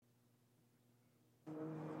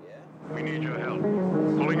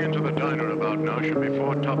to the diner about now should be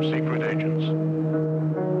 4 top-secret agents.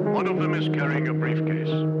 One of them is carrying a briefcase.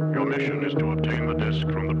 Your mission is to obtain the disc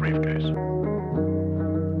from the briefcase.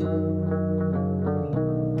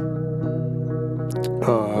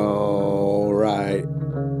 All right,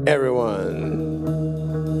 everyone.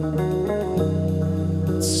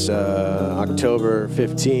 It's October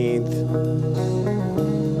 15th.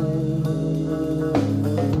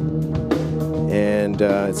 And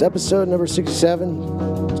it's episode number 67.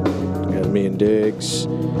 Got me and Diggs.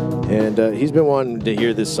 And he's been wanting to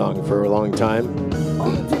hear this song for a long time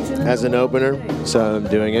as an opener, so I'm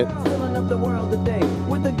doing it.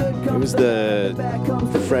 It was the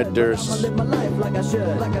Fred Durst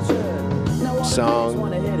song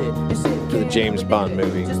for the James Bond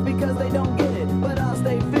movie.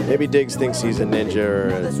 Maybe Diggs thinks he's a ninja or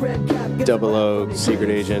a 00 secret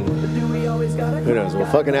agent. Who knows? We'll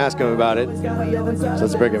fucking ask him about it. So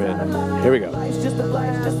let's bring him in. Here we go.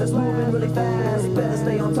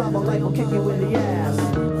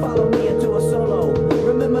 Follow me into a solo.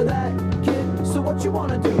 Remember that, kid? So what you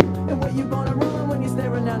wanna do? And where you gonna run when you're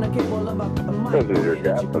staring down the cable of a mic? This is your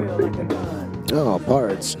captain speaking. Oh,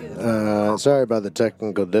 parts. Sorry about the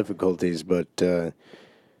technical difficulties, but I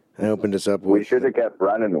opened this up with... We should have kept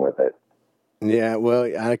running with it. Yeah, well,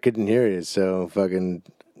 I couldn't hear you, so fucking...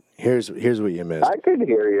 Here's what you missed. I could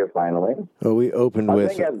hear you finally. Well, we opened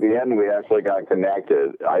with... I think at the end we actually got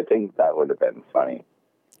connected. I think that would have been funny.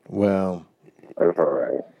 Well... That's all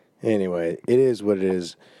right. Anyway, it is what it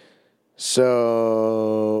is.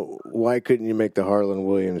 So, why couldn't you make the Harlan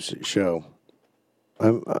Williams show?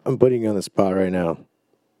 I'm putting you on the spot right now.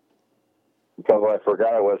 Because I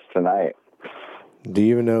forgot it was tonight. Do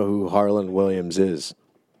you even know who Harlan Williams is?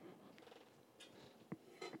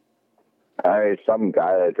 Some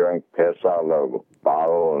guy that drank piss out of a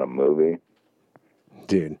bottle in a movie.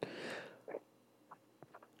 Dude,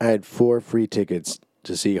 I had 4 free tickets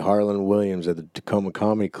to see Harlan Williams at the Tacoma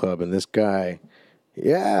Comedy Club, and this guy,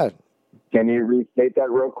 yeah. Can you restate that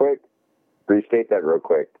real quick?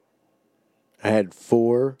 I had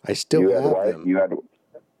 4. I still have them. You had...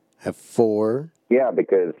 I have 4. Yeah,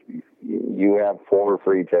 because you have 4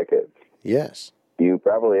 free tickets. Yes. You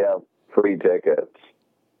probably have free tickets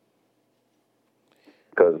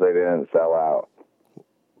because they didn't sell out.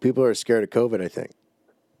 People are scared of COVID, I think.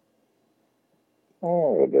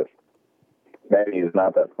 Oh, just maybe he's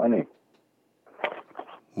not that funny.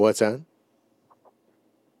 What's that?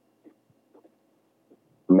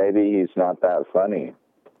 Maybe he's not that funny.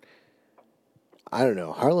 I don't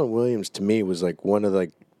know. Harlan Williams to me was like one of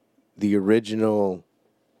like the original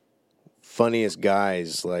funniest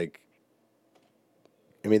guys. Like,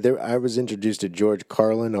 I mean, I was introduced to George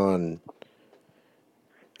Carlin on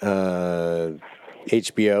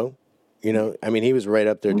HBO. You know, I mean, he was right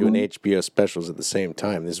up there doing HBO specials at the same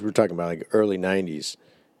time. We're talking about like early '90s.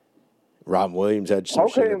 Robin Williams had some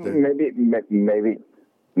shit up there.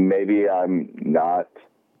 Maybe I'm not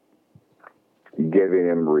giving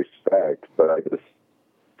him respect, but I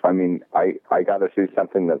got to see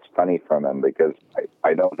something that's funny from him because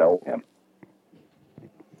I don't know him.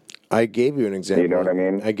 I gave you an example. You know what I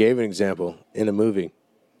mean? I gave an example in a movie,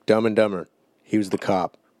 Dumb and Dumber. He was the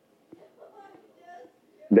cop.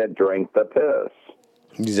 That drank the piss.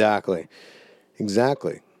 Exactly.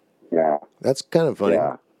 Yeah. That's kind of funny.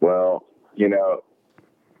 Yeah. Well, you know,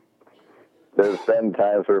 there's been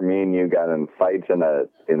times where me and you got in fights in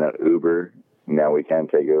an Uber. Now we can't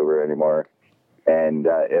take Uber anymore. And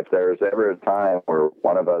if there's ever a time where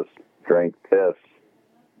one of us drank piss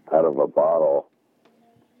out of a bottle,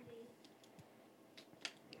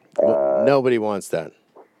 nobody wants that.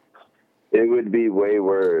 It would be way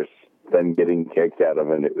worse than getting kicked out of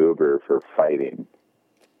an Uber for fighting.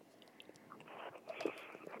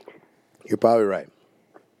 You're probably right.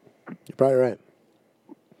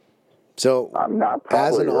 So, I'm not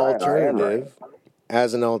as an right.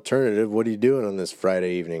 alternative, what are you doing on this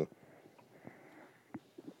Friday evening?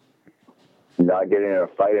 Not getting in a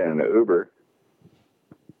fight in an Uber.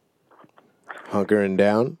 Hunkering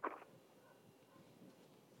down?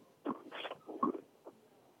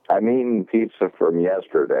 I'm eating pizza from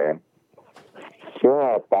yesterday.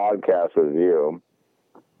 Doing a podcast with you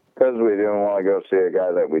because we didn't want to go see a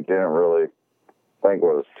guy that we didn't really think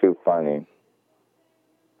was too funny.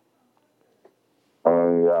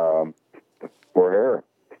 And we're here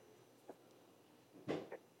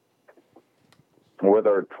with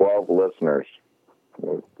our 12 listeners.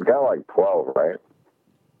 We got like 12, right?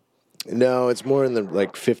 No, it's more in the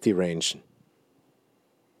like 50 range.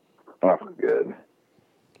 Oh, good.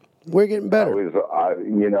 We're getting better.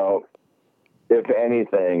 You know, if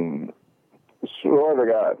anything, swear to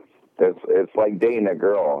God, It's like dating a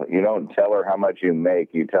girl. You don't tell her how much you make.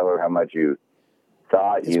 You tell her how much you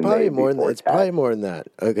thought you made. It's probably more than that.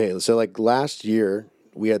 Okay, so like last year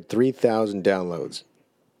we had 3,000 downloads.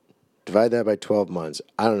 Divide that by 12 months.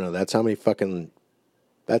 I don't know. That's how many fucking.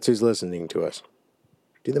 That's who's listening to us.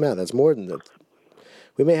 Do the math. That's more than that.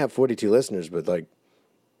 We may have 42 listeners, but like,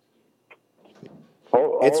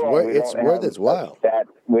 it's worth its while.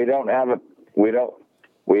 We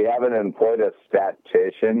haven't employed a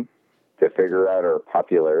statistician to figure out our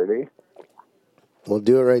popularity. We'll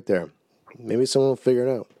do it right there. Maybe someone will figure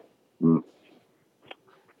it out.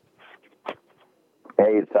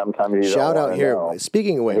 Hey, sometimes you shout don't out here. know.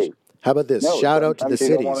 Speaking of which, how about this? Shout out to the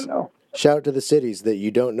cities. Shout out to the cities that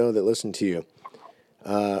you don't know that listen to you.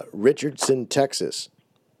 Richardson, Texas.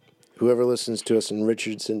 Whoever listens to us in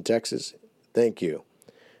Richardson, Texas, thank you.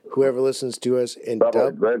 Whoever listens to us in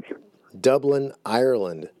Dublin,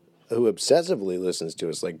 Ireland, who obsessively listens to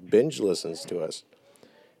us, like binge listens to us.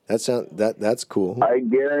 That's cool. I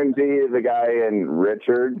guarantee you the guy in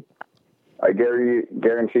Richard. I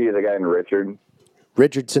guarantee you the guy in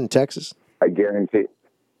Richardson, Texas. I guarantee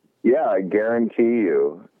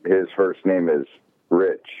you his first name is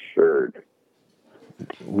Richard.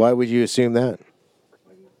 Why would you assume that?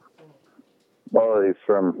 Well, he's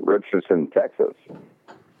from Richardson, Texas.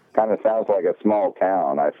 Kind of sounds like a small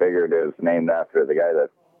town. I figured it was named after the guy that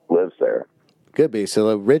lives there. Could be.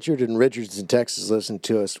 So Richard in Richardson, Texas listen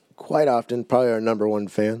to us quite often, probably our number one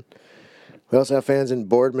fan. We also have fans in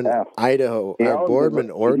Boardman, Idaho,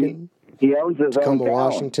 Boardman, Oregon. He owns his Tacoma, own town.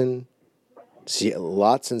 Washington,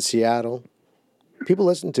 lots in Seattle. People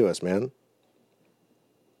listen to us, man.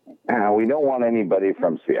 We don't want anybody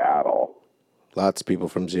from Seattle. Lots of people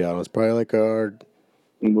from Seattle. It's probably like our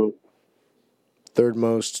third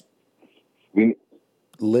most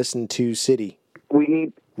listened to city.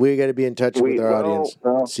 We got to be in touch with our audience,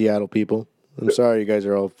 Seattle people. I'm sorry you guys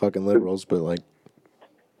are all fucking liberals, but like.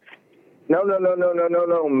 No.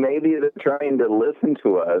 Maybe they're trying to listen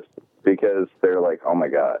to us because they're like, oh my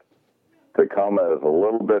God, Tacoma is a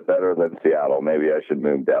little bit better than Seattle. Maybe I should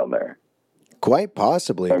move down there. Quite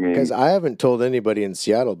possibly, because I haven't told anybody in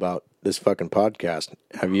Seattle about this fucking podcast.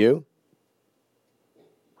 Have you?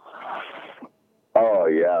 Oh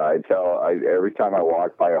yeah, every time I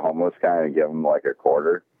walk by a homeless guy and give him like a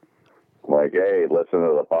quarter, I'm like, hey, listen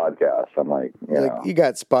to the podcast. I'm like, you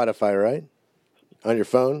got Spotify, right? On your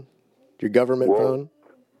phone, your government phone.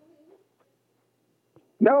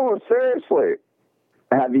 No, seriously.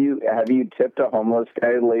 Have you tipped a homeless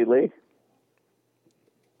guy lately?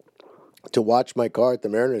 To watch my car at the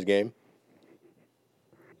Mariners game.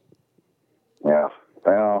 Yeah,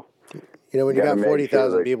 well. When you got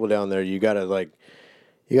 40,000 people down there, you gotta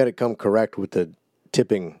come correct with the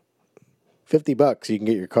tipping. $50, you can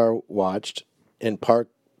get your car watched and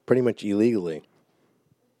park pretty much illegally.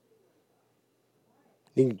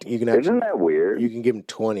 You can actually, isn't that weird? You can give them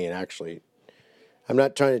 20 and actually. I'm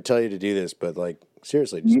not trying to tell you to do this, but like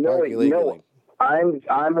seriously, just park illegally. I'm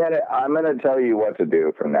gonna tell you what to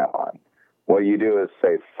do from now on. What you do is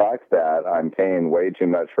say, fuck that. I'm paying way too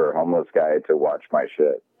much for a homeless guy to watch my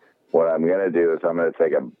shit. What I'm going to do is I'm going to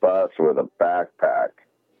take a bus with a backpack,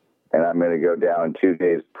 and I'm going to go down 2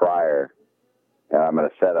 days prior, and I'm going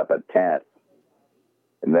to set up a tent.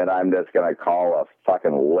 And then I'm just going to call a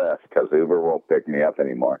fucking Lyft because Uber won't pick me up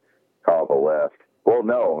anymore. Call the Lyft. Well,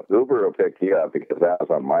 no, Uber will pick you up because that was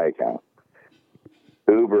on my account.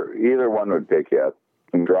 Uber, either one would pick you up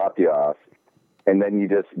and drop you off, and then you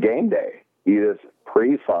just game day. You just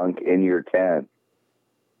pre-funk in your tent,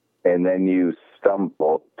 and then you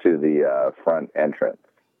stumble to the front entrance.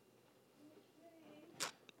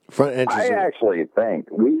 Front entrance. I actually think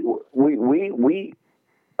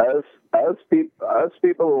us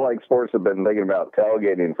people who like sports have been thinking about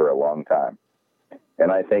tailgating for a long time,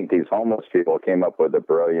 and I think these homeless people came up with a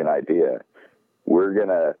brilliant idea. We're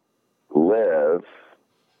gonna live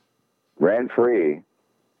rent-free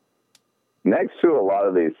next to a lot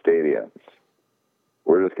of these stadiums.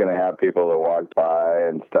 We're just going to have people that walk by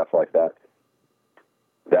and stuff like that.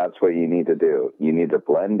 That's what you need to do. You need to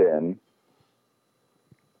blend in,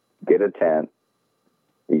 get a tent.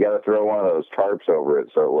 You got to throw one of those tarps over it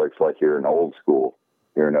so it looks like you're an old school.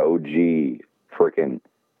 You're an OG freaking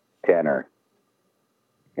tenor.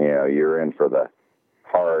 You're in for the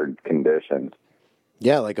hard conditions.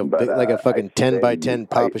 Yeah, like a fucking 10 by 10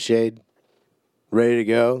 Papa Shade. Ready to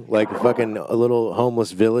go, like a little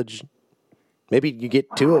homeless village. Maybe you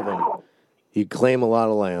get 2 of them. You claim a lot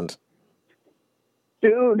of land.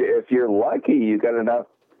 Dude, if you're lucky, you got enough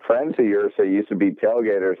friends of yours that used to be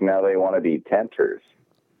tailgaters, now they want to be tenters.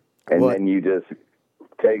 And then you just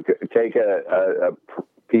take a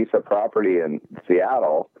piece of property in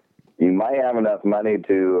Seattle, you might have enough money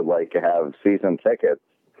to like have season tickets,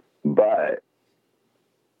 but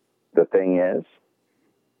the thing is,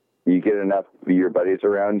 you get enough of your buddies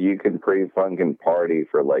around, you can pre-funkin' party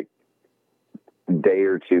for like a day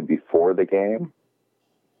or two before the game.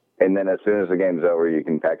 And then as soon as the game's over, you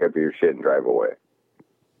can pack up your shit and drive away.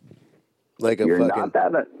 Like a You're fucking...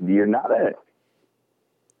 you're not a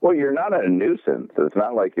nuisance. It's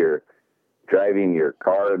not like you're driving your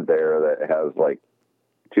car there that has like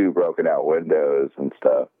 2 broken out windows and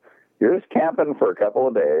stuff. You're just camping for a couple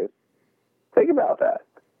of days. Think about that.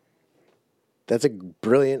 That's a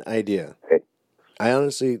brilliant idea. I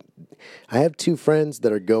have 2 friends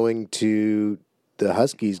that are going to the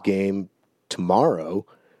Huskies game tomorrow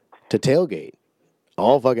to tailgate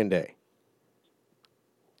all fucking day.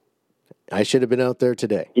 I should have been out there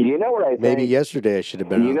today. You know what I think? Maybe yesterday I should have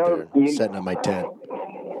been out there setting up my tent.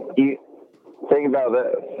 You think about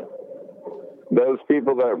this. Those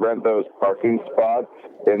people that rent those parking spots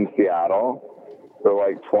in Seattle for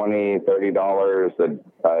like $20, $30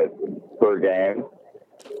 per game.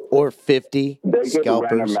 Or 50 They could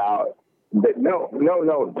scalpers. rent them out. No,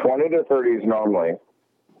 20 to 30s normally.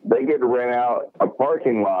 They could rent out a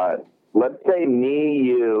parking lot. Let's say me,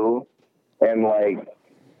 you, and like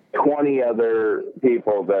 20 other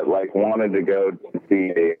people that like wanted to go to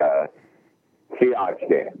see a Seahawks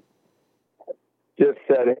game. Just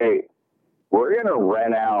said, hey, we're going to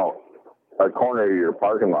rent out a corner of your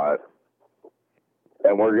parking lot,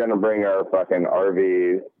 and we're going to bring our fucking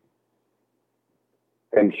RVs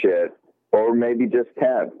and shit, or maybe just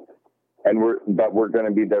 10. But we're going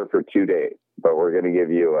to be there for 2 days. But we're going to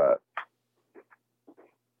give you a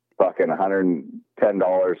fucking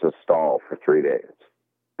 $110 a stall for 3 days.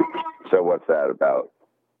 So what's that about?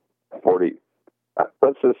 40.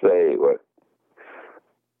 Let's just say what?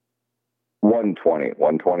 120.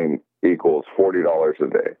 120 equals $40 a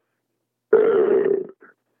day.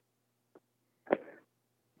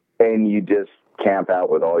 And you just camp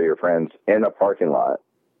out with all your friends in a parking lot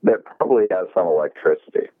that probably has some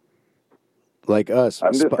electricity. Like us.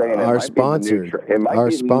 I'm just saying our sponsor,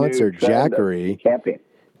 Jackery. Camping.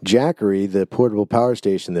 Jackery, the portable power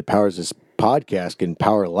station that powers this podcast, can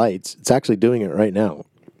power lights. It's actually doing it right now.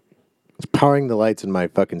 It's powering the lights in my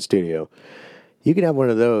fucking studio. You can have one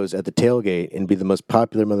of those at the tailgate and be the most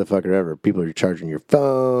popular motherfucker ever. People are charging your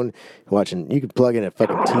phone, watching. You can plug in a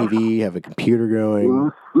fucking TV, have a computer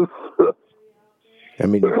going. I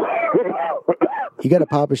mean, you got to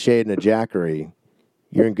pop a shade and a Jackery,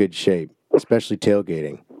 you're in good shape, especially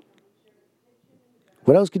tailgating.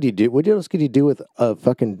 What else could you do? What else could you do with a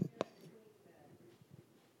fucking,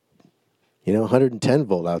 110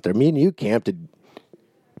 volt out there? Me and you camped at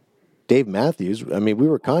Dave Matthews. I mean, we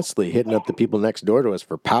were constantly hitting up the people next door to us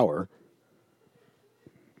for power.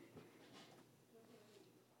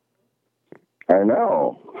 I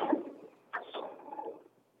know.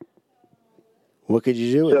 What could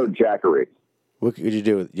you do with Jackery. What could you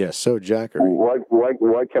do with Jackery?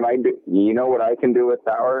 What can I do? You know what I can do with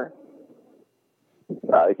power?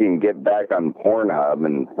 I can get back on Pornhub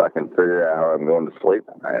and fucking figure out how I'm going to sleep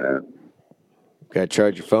tonight. Got to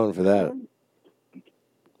charge your phone for that.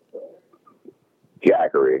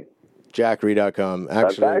 Jackery. Jackery.com.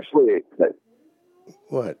 That's actually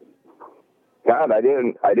what? God, I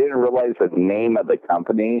didn't realize the name of the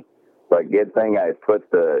company, but good thing I put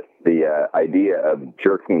the idea of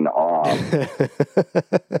jerking off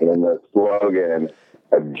in the slogan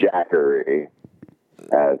of Jackery.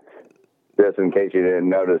 Just in case you didn't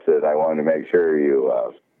notice it, I wanted to make sure you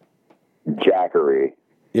Jackery.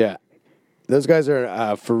 Yeah, those guys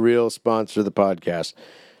are for real sponsor of the podcast.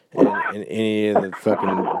 And any of the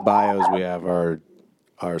fucking bios we have are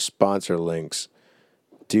sponsor links.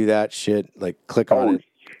 Do that shit. Like, click on it.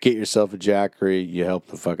 Get yourself a Jackery. You help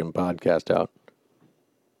the fucking podcast out.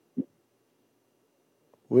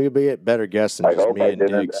 We could get better guests than just me and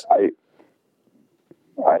Dukes.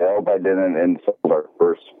 I hope I didn't insult our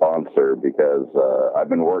first sponsor because I've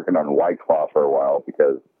been working on White Claw for a while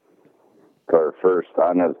because it's our first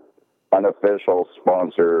unofficial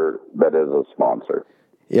sponsor that is a sponsor.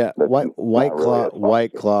 Yeah,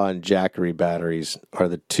 White Claw, and Jackery batteries are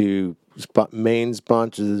the 2 main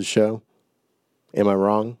sponsors of the show. Am I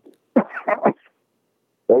wrong?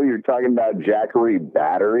 Oh, you're talking about Jackery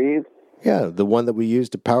batteries? Yeah, the one that we use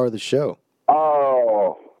to power the show.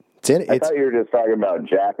 Oh, I thought you were just talking about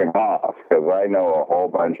jacking off because I know a whole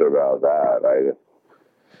bunch about that.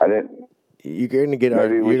 I didn't. You're going to get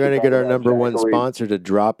our number one sponsor to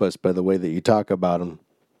drop us by the way that you talk about them.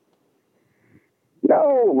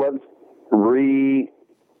 No, let's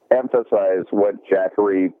re-emphasize what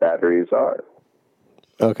Jackery batteries are.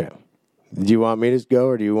 Okay. Do you want me to go,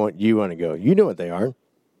 or do you want to go? You know what they are.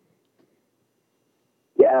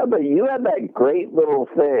 Yeah, but you have that great little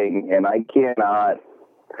thing, and I cannot.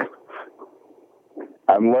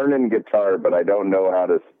 I'm learning guitar, but I don't know how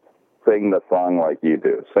to sing the song like you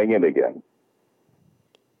do. Sing it again.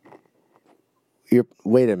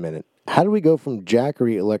 Wait a minute. How do we go from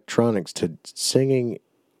Jackery Electronics to singing,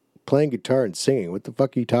 playing guitar and singing? What the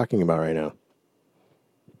fuck are you talking about right now?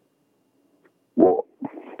 Well,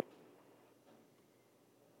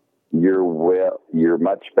 you're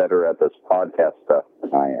much better at this podcast stuff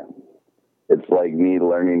than I am. It's like me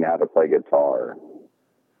learning how to play guitar.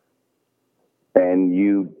 And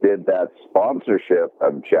you did that sponsorship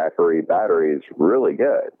of Jackery batteries really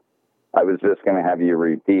good. I was just going to have you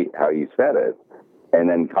repeat how you said it and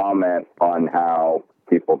then comment on how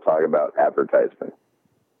people talk about advertisement.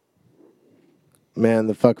 Man,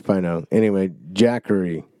 the fuck if I know. Anyway,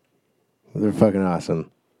 Jackery. They're fucking awesome.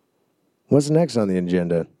 What's next on the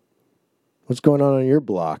agenda? What's going on your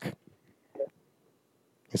block?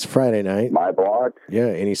 It's Friday night. My block? Yeah,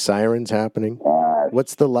 any sirens happening?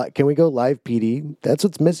 What's the can we go live PD? That's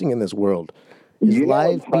what's missing in this world. Is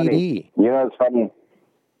live PD. You know what's funny?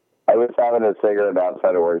 I was having a cigarette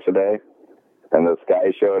outside of work today, and this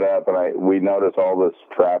guy showed up, and we noticed all this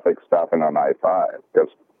traffic stopping on I-5 because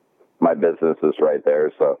my business is right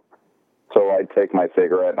there. So I take my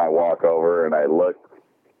cigarette and I walk over and I look,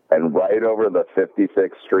 and right over the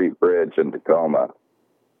 56th Street Bridge in Tacoma,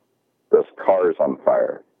 this car's on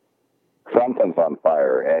fire. Something's on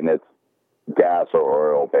fire, and it's gas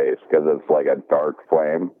or oil based because it's like a dark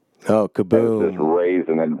flame. Oh, kaboom! It's just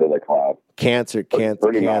raising into the cloud. Cancer,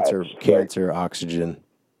 oxygen.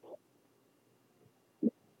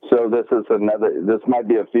 So this might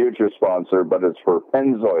be a future sponsor, but it's for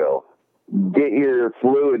Pennzoil. Get your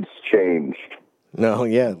fluids changed. No,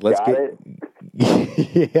 yeah, let's got get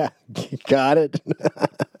it. Yeah, got it.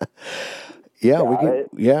 Yeah, got we can. It.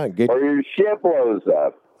 Yeah, get. Or your shit blows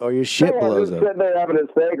up. Or your shit blows up. Sitting there having a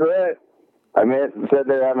cigarette. Sitting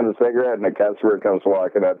there having a cigarette, and a customer comes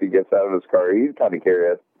walking up. He gets out of his car. He's kind of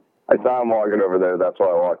curious. I saw him walking over there. That's why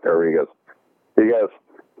I walked over. He goes,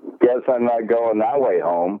 guess I'm not going that way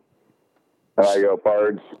home. And I go,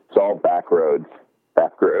 Pards, it's all back roads.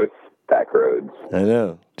 I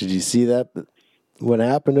know. Did you see that? What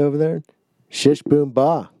happened over there? Shish boom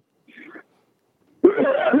ba.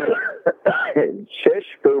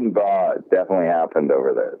 Shish boom ba definitely happened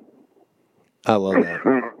over there. I love that.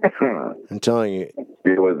 I'm telling you.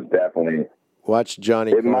 It was definitely. Watch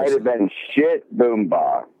Johnny It Carson. might have been shit boom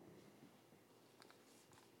ba.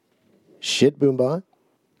 Shit boom ba?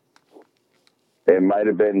 It might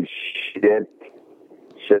have been shit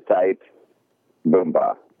tight boom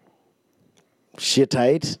ba. Shit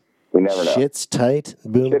tight? We never know. Shit's tight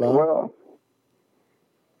boom ba? Well,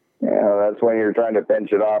 yeah, that's when you're trying to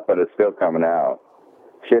pinch it off, but it's still coming out.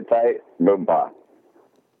 Shit tight boom ba.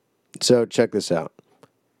 So check this out.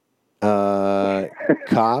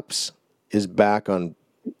 Cops is back on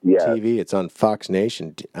TV. It's on Fox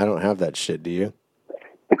Nation. I don't have that shit. Do you?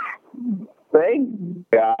 Thank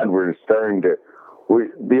God we're starting to.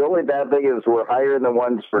 The only bad thing is we're hiring the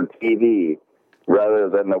ones for TV rather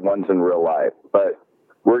than the ones in real life. But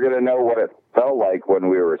we're going to know what it felt like when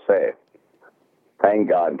we were safe. Thank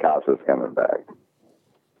God Cops is coming back.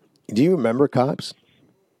 Do you remember Cops?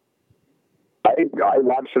 I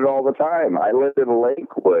watched it all the time. I lived in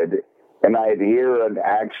Lakewood, and I'd hear an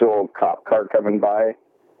actual cop car coming by,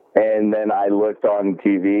 and then I looked on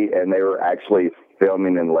TV, and they were actually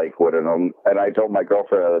filming in Lakewood, and I told my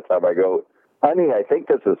girlfriend at the time, I go, honey, I think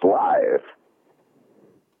this is live.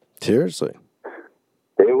 Seriously?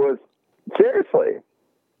 It was, seriously.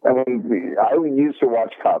 I mean, I used to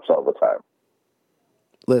watch Cops all the time.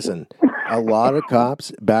 Listen, a lot of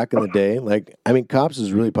Cops back in the day, Cops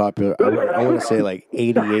was really popular. I want to say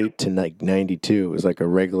 88 to 92. It was like a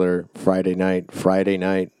regular Friday night,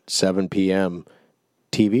 7 p.m.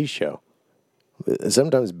 TV show.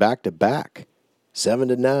 Sometimes back to back, 7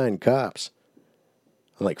 to 9 Cops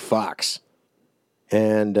on Fox.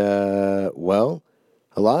 And, a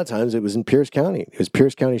lot of times it was in Pierce County. It was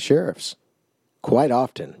Pierce County sheriffs quite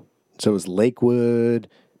often. So it was Lakewood,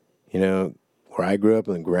 where I grew up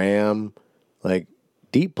in Graham,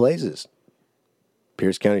 deep places.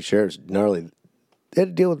 Pierce County sheriffs, gnarly. They had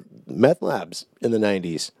to deal with meth labs in the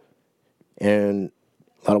 90s. And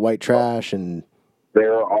a lot of white trash. And they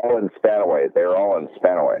were all in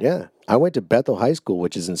Spanaway. Yeah. I went to Bethel High School,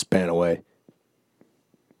 which is in Spanaway.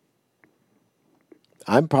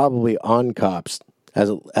 I'm probably on Cops as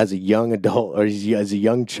a young adult or as a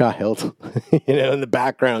young child, in the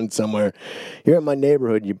background somewhere. Here in my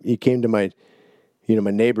neighborhood, you came to my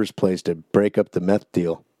my neighbor's place to break up the meth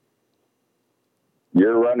deal.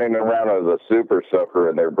 You're running around as a super soaker,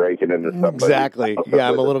 and they're breaking into somebody. Exactly. Yeah,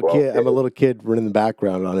 I'm a little kid. I'm a little kid running in the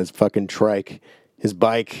background on his fucking trike, his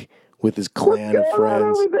bike, with his clan of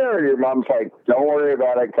friends. Over there? Your mom's like, "Don't worry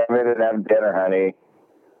about it. Come in and have dinner, honey."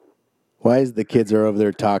 Why is the kids are over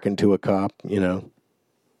there talking to a cop?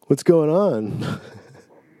 What's going on?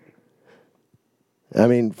 I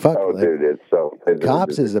mean, fuck. Oh, dude, it's so.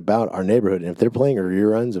 Cops is about our neighborhood, and if they're playing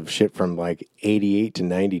reruns of shit from like 88 to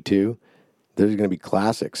 92, there's going to be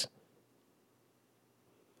classics.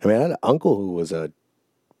 I mean, I had an uncle who was a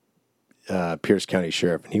Pierce County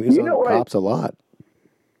sheriff, and he was on Cops a lot.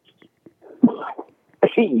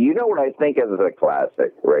 You know what I think is a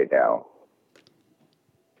classic right now?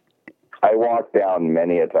 I walk down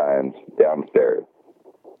many a times downstairs,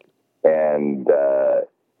 and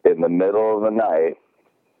in the middle of the night,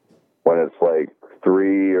 when it's like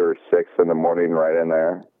 3 or 6 in the morning, right in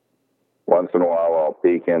there, once in a while I'll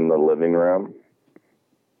peek in the living room,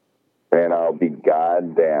 and I'll be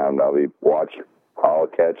goddamned. I'll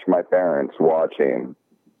catch my parents watching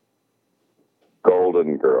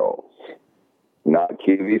Golden Girls, not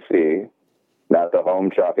QVC, not the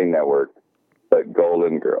Home Shopping Network, but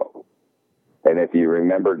Golden Girls. And if you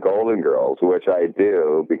remember Golden Girls, which I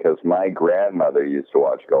do because my grandmother used to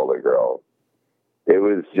watch Golden Girls, it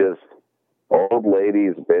was just old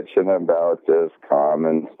ladies bitching about just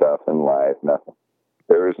common stuff in life. Nothing.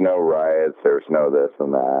 There was no riots. There's no this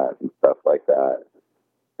and that and stuff like that.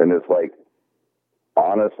 And it's like,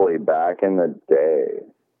 honestly, back in the day,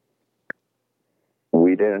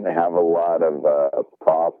 we didn't have a lot of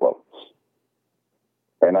problems.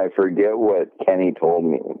 And I forget what Kenny told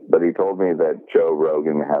me, but he told me that Joe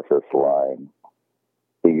Rogan has this line.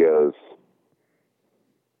 He goes,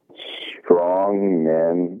 "Strong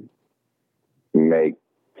men make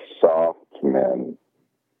soft men.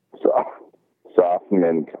 Soft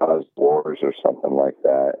men cause wars," or something like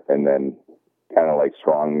that. And then kind of like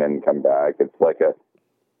strong men come back. It's like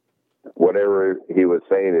whatever he was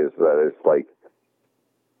saying is that it's like,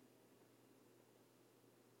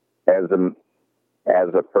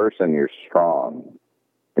 as a person, you're strong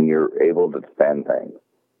and you're able to defend things.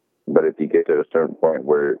 But if you get to a certain point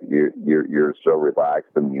where you're so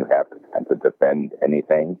relaxed and you have to defend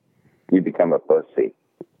anything, you become a pussy.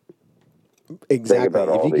 Exactly.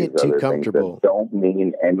 If you get too comfortable, don't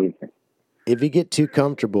mean anything. If you get too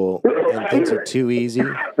comfortable and things are too easy,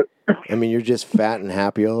 I mean, you're just fat and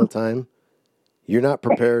happy all the time. You're not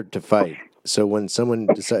prepared to fight. So when someone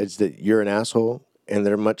decides that you're an asshole and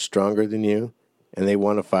they're much stronger than you and they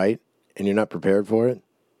want to fight and you're not prepared for it,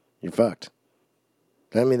 you're fucked.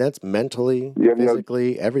 I mean, that's mentally,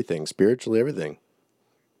 physically, everything, spiritually, everything.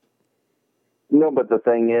 No, but the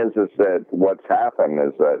thing is that what's happened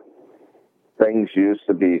is that things used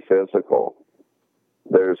to be physical.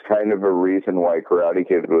 There's kind of a reason why Karate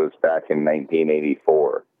Kid was back in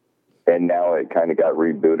 1984. And now it kind of got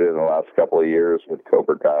rebooted in the last couple of years with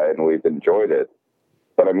Cobra Kai, and we've enjoyed it.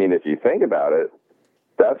 But I mean, if you think about it,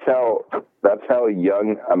 that's how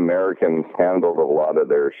young Americans handled a lot of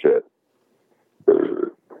their shit.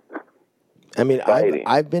 I mean,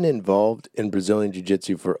 I've been involved in Brazilian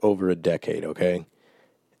Jiu-Jitsu for over a decade, okay?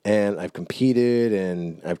 And I've competed,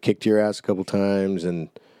 and I've kicked your ass a couple times, and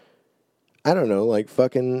I don't know, like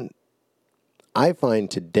fucking, I find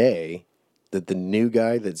today that the new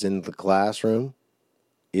guy that's in the classroom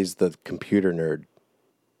is the computer nerd.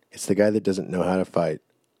 It's the guy that doesn't know how to fight,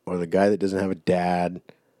 or the guy that doesn't have a dad,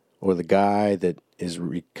 or the guy that is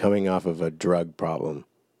coming off of a drug problem.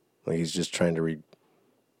 Like he's just trying to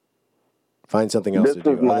find something else to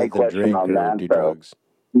do other than drink or do drugs.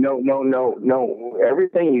 No.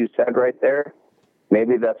 Everything you said right there,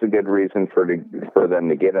 maybe that's a good reason for them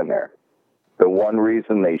to get in there. The one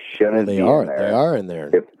reason they shouldn't be in there. They are in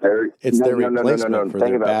there. It's their replacement for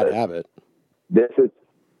their bad habit. This is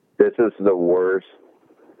the worst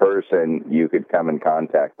person you could come in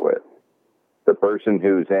contact with. The person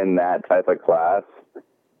who's in that type of class,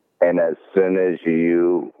 and as soon as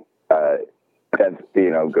you, go,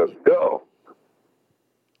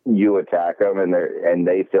 you attack them, and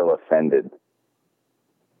they feel offended.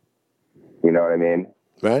 You know what I mean?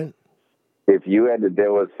 Right. If you had to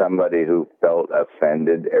deal with somebody who felt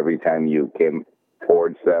offended every time you came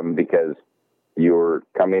towards them because you were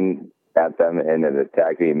coming at them in an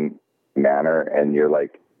attacking manner, and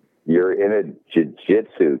you're in a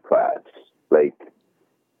jiu-jitsu class, like,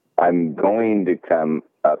 I'm going to come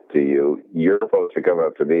up to you. You're supposed to come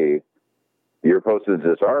up to me. You're supposed to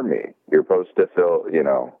disarm me. You're supposed to feel,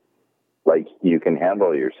 like you can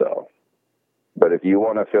handle yourself. But if you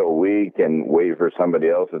want to feel weak and wait for somebody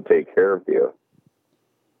else to take care of you,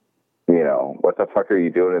 what the fuck are you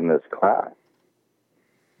doing in this class?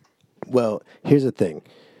 Well, here's the thing.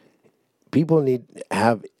 People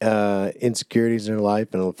have insecurities in their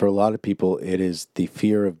life, and for a lot of people, it is the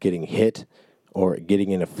fear of getting hit or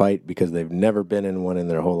getting in a fight because they've never been in one in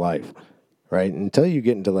their whole life, right? Until you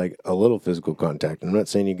get into like a little physical contact. I'm not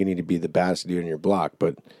saying you need to be the baddest dude in your block,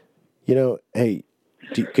 but hey,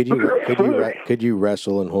 could you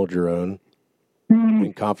wrestle and hold your own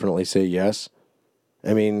and confidently say yes?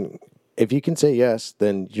 I mean, if you can say yes,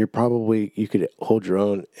 then you could hold your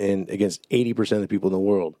own against 80% of the people in the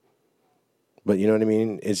world. But you know what I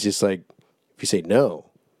mean? It's just like, if you say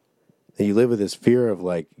no, then you live with this fear of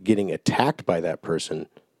like getting attacked by that person.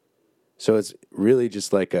 So it's really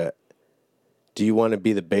just like do you want to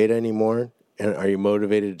be the beta anymore? And are you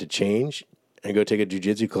motivated to change and go take a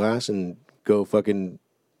jiu-jitsu class and go fucking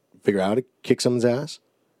figure out how to kick someone's ass?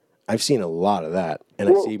 I've seen a lot of that. And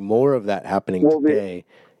I see more of that happening today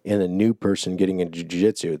in a new person getting into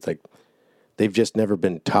jiu-jitsu. It's like they've just never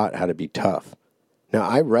been taught how to be tough. Now,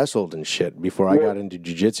 I wrestled and shit before I got into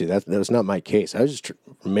jiu-jitsu. That was not my case. I was just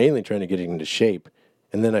mainly trying to get into shape.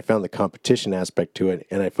 And then I found the competition aspect to it,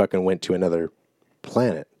 and I fucking went to another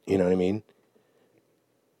planet. You know what I mean?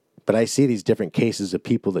 But I see these different cases of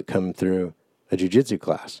people that come through a jiu-jitsu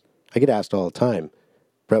class. I get asked all the time,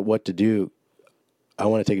 Brett, what to do? I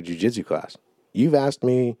want to take a jiu-jitsu class. You've asked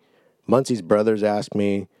me. Muncie's brothers asked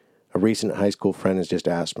me. A recent high school friend has just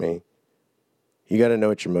asked me. You got to know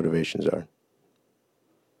what your motivations are.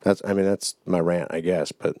 That's my rant, I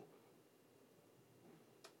guess, but.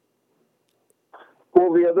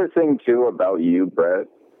 Well, the other thing, too, about you, Brett,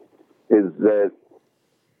 is that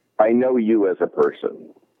I know you as a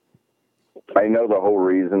person. I know the whole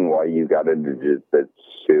reason why you got into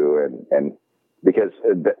jiu-jitsu, and because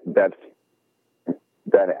that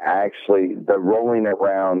actually, the rolling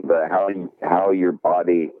around, how your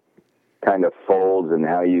body kind of folds and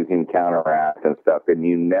how you can counteract and stuff, and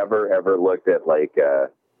you never, ever looked at, like,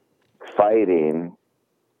 fighting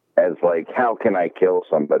as like, how can I kill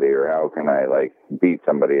somebody or how can I like beat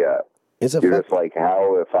somebody up? You're just like,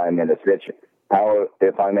 if I'm in a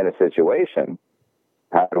situation,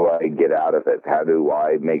 how do I get out of it? How do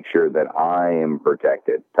I make sure that I am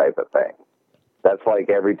protected? Type of thing. That's like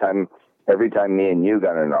every time me and you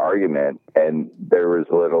got in an argument and there was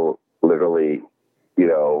literally,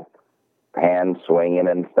 hand swinging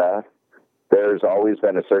and stuff. There's always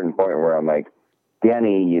been a certain point where I'm like,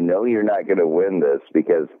 Danny, you're not going to win this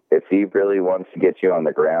because if he really wants to get you on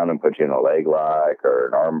the ground and put you in a leg lock or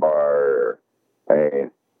an arm bar,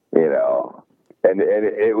 and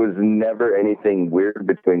it was never anything weird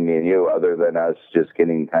between me and you other than us just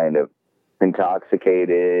getting kind of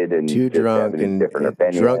intoxicated and too drunk and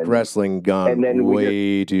drunk wrestling gone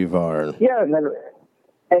way too far. Yeah, and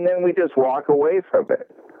then we just walk away from it.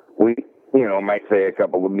 We, might say a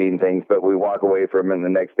couple of mean things, but we walk away from it and the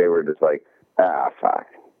next day we're just like, fuck.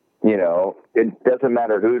 It doesn't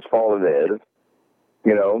matter whose fault it is.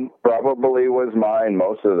 Probably was mine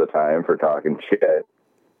most of the time for talking shit.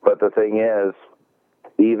 But the thing is,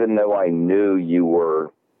 even though I knew you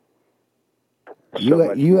were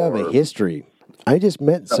you have a history. I just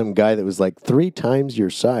met some guy that was like 3 times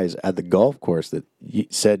your size at the golf course that you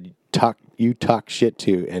said you talk shit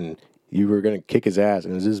to and you were going to kick his ass.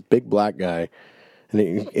 And it was this big black guy.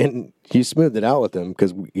 And he smoothed it out with him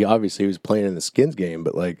because he obviously was playing in the skins game.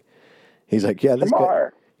 But like, he's like, yeah, this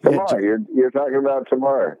Tamar. guy. Tamar, you're talking about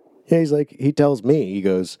Tamar. Yeah, he's like, he tells me, he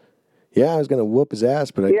goes, yeah, I was gonna whoop his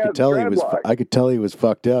ass, but I could tell he was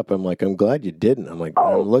fucked up. I'm like, I'm glad you didn't. I'm like,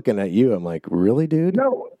 I'm looking at you. I'm like, really, dude?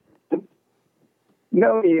 No.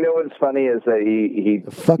 What's funny is that he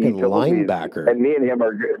fucking linebacker. And me and him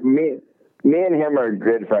are good. Me and him are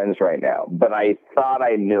good friends right now, but I thought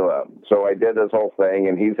I knew him. So I did this whole thing,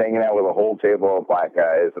 and he's hanging out with a whole table of black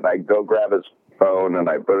guys, and I go grab his phone, and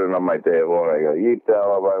I put it on my table, and I go, you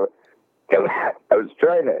tell him. I was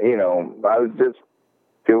trying to, I was just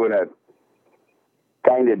doing a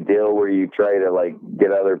kind of deal where you try to, like,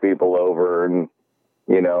 get other people over, and,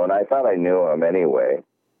 and I thought I knew him anyway.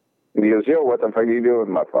 And he goes, yo, what the fuck are you doing with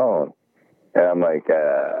my phone? And I'm like,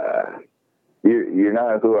 You're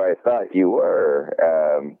not who I thought you were,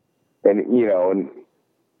 and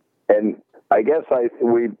I guess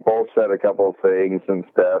we both said a couple of things and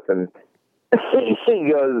stuff, and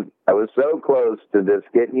he goes, I was so close to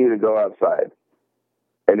just getting you to go outside,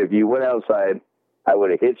 and if you went outside, I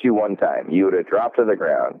would have hit you one time. You would have dropped to the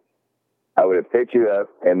ground. I would have picked you up,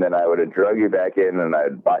 and then I would have drug you back in, and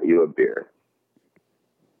I'd bought you a beer.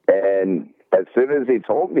 And as soon as he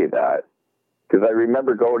told me that, because I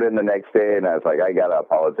remember going in the next day and I was like, I got to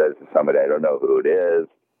apologize to somebody. I don't know who it is.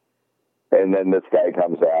 And then this guy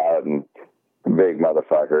comes out, and big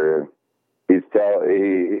motherfucker. He's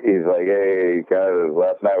like, hey,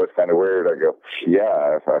 last night was kind of weird. I go,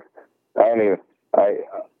 yeah.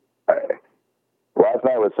 Last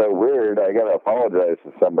night was so weird. I got to apologize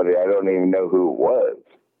to somebody. I don't even know who it was.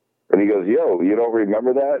 And he goes, yo, you don't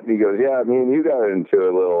remember that? And he goes, yeah, me and you got into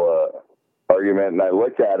a little argument. And I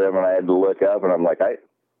looked at him, and I had to look up, and I'm like, I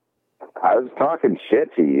was talking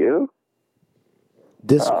shit to you?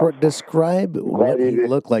 Describe what he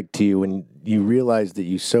looked like to you when you realized that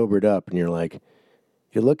you sobered up, and you're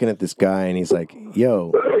looking at this guy, and he's like,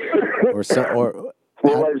 yo,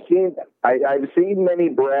 Well, I've seen many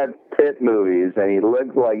Brad Pitt movies, and he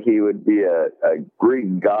looked like he would be a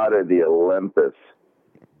Greek god of the Olympus.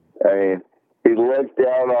 I mean, he looked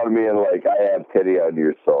down on me and like, I have pity on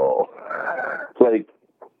your soul. It's like,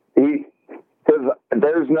 because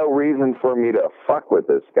there's no reason for me to fuck with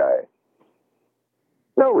this guy.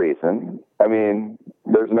 No reason. I mean,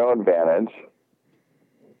 there's no advantage.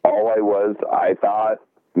 I thought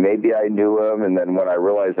maybe I knew him, and then when I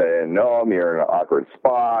realized I didn't know him, you're in an awkward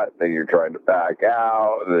spot, then you're trying to back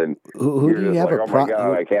out, and then who do you have a problem? Oh my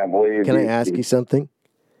God, I can't believe. Can I ask you something?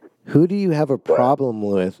 Who do you have a problem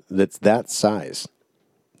with that's that size,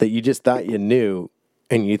 that you just thought you knew,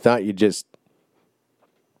 and you thought you'd just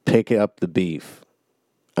pick up the beef?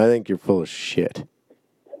 I think you're full of shit.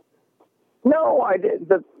 No, I did.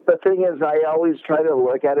 The thing is, I always try to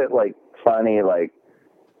look at it like funny. Like,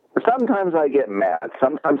 sometimes I get mad.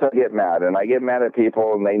 And I get mad at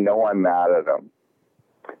people, and they know I'm mad at them.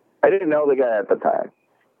 I didn't know the guy at the time,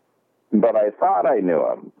 but I thought I knew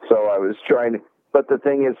him. So I was trying to. But the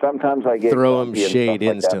thing is, sometimes I get throw him shade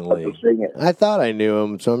instantly. Like I thought I knew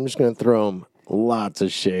him, so I'm just going to throw him lots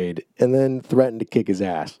of shade, and then threaten to kick his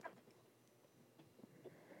ass.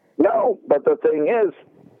 No, but the thing is,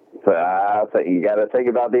 you got to think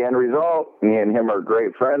about the end result. Me and him are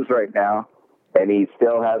great friends right now, and he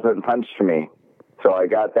still hasn't punched me. So I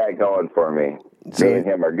got that going for me. Me and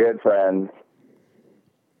him are good friends.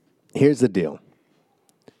 Here's the deal.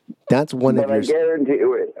 That's one of your... I guarantee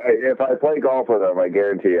you, if I play golf with him, I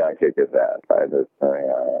guarantee you I kick his ass.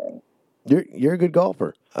 You're a good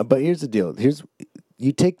golfer. But here's the deal.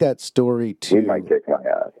 You take that story to... He might kick my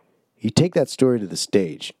ass. You take that story to the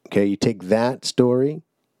stage, okay? You take that story,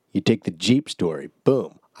 you take the Jeep story,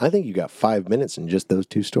 boom. I think you got 5 minutes in just those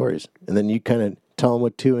two stories. And then you kind of tell them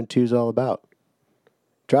what 2 and 2 is all about.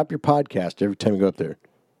 Drop your podcast every time you go up there.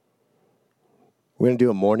 We're going to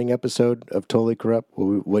do a morning episode of Totally Corrupt.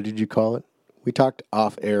 What did you call it? We talked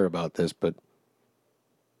off air about this, but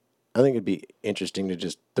I think it'd be interesting to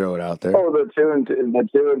just throw it out there. Oh, the 2 and 2. The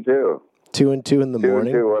 2 and 2. 2 and 2 in the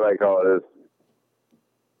morning? 2 and 2, what I call it is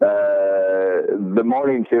the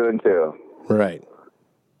morning 2 and 2. Right.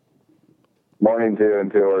 Morning 2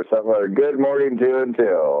 and 2 or something. Or good morning 2 and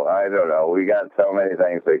 2. I don't know. We got so many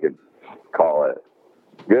things we could call it.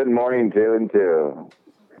 Good morning 2 and 2.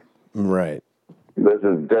 Right. This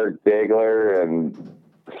is Dirk Diggler and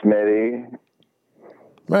Smitty.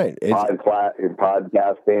 Right.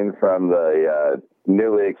 Podcasting from the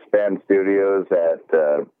newly expanded studios at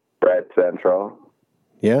Brett Central.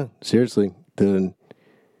 Yeah, seriously. The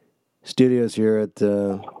studios here at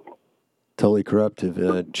Totally Corrupt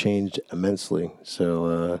have changed immensely.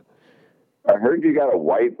 So I heard you got a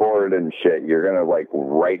whiteboard and shit. You're gonna like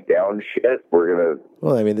write down shit. We're gonna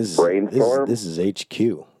brainstorm. This is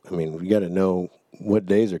HQ. I mean, we got to know what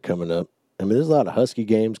days are coming up. I mean, there's a lot of Husky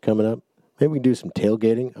games coming up. Maybe we can do some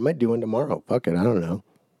tailgating. I might do one tomorrow. Fuck it, I don't know.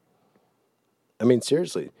 I mean,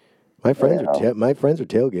 seriously, my friends are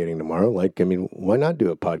tailgating tomorrow. Like, I mean, why not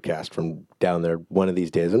do a podcast from down there one of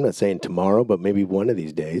these days? I'm not saying tomorrow, but maybe one of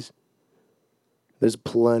these days. There's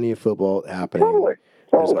plenty of football happening. Totally.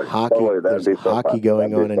 There's hockey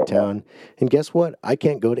going on in town. And guess what? I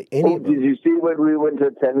can't go to any of them. Did you see when we went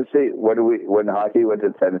to Tennessee? When hockey went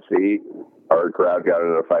to Tennessee, our crowd got in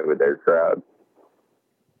a fight with their crowd.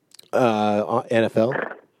 NFL?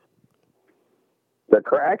 The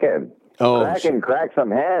Kraken. Oh, Kraken cracked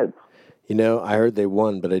some heads. You know, I heard they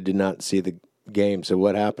won, but I did not see the game. So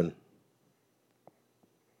what happened?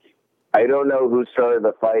 I don't know who started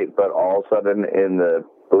the fight, but all of a sudden in the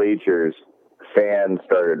bleachers, fans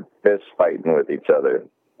started fist fighting with each other,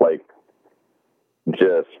 like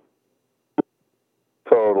just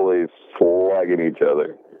totally slugging each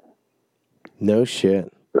other. No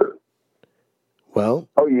shit. Well,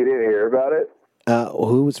 oh, you didn't hear about it?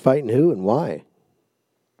 Who was fighting who and why?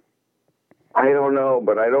 I don't know,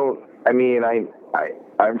 but I'm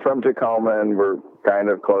from Tacoma and we're kind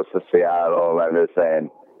of close to Seattle, and I'm just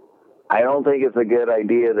saying, I don't think it's a good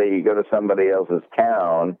idea that you go to somebody else's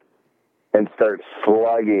town and start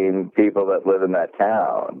slugging people that live in that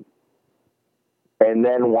town, and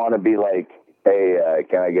then want to be like, hey,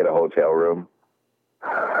 can I get a hotel room?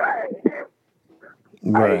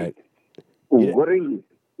 Right.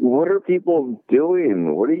 What are people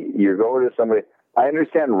doing? You're going to somebody. I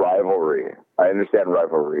understand rivalry,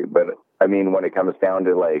 but I mean, when it comes down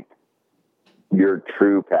to like your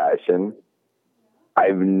true passion,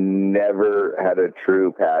 I've never had a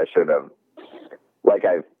true passion of like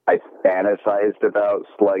I fantasized about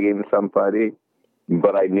slugging somebody,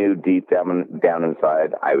 but I knew deep down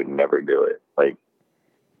inside I would never do it. Like,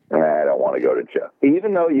 I don't want to go to jail.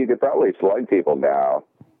 Even though you could probably slug people now,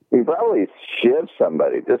 you could probably shiv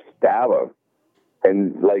somebody, just stab them,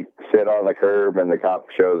 and like sit on the curb, and the cop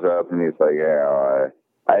shows up, and he's like, "Yeah,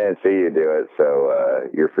 I didn't see you do it, so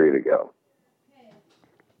you're free to go."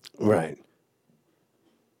 Right.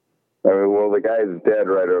 I mean, well, the guy's dead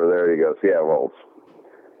right over there. He goes, "Yeah, well,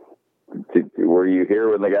 were you here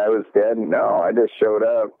when the guy was dead?" "No, I just showed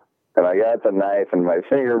up, and I got the knife, and my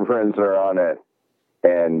fingerprints are on it,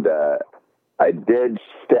 and I did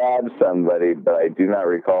stab somebody, but I do not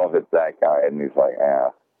recall if it's that guy." And he's like,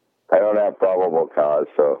 I don't have probable cause,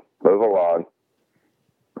 so move along.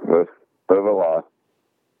 Move along.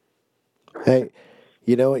 Hey,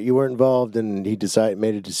 you know what? You weren't involved, and he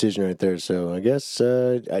made a decision right there. So I guess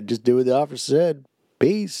I just do what the officer said.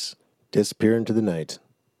 Peace. Disappear into the night.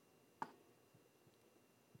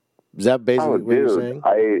 Is that basically what you're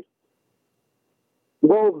saying?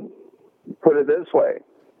 Well, put it this way.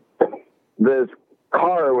 This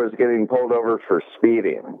car was getting pulled over for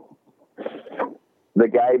speeding. The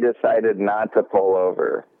guy decided not to pull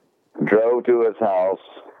over, drove to his house,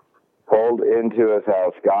 pulled into his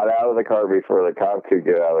house, got out of the car before the cop could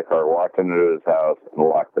get out of the car, walked into his house, and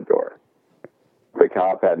locked the door. The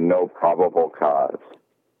cop had no probable cause.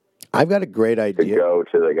 I've got a great idea. To go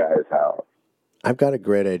to the guy's house. I've got a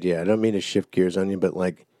great idea. I don't mean to shift gears on you, but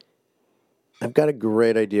like, I've got a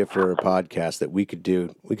great idea for a podcast that we could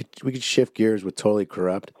do. We could shift gears with Totally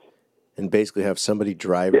Corrupt and basically have somebody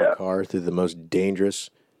drive a car through the most dangerous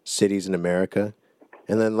cities in America.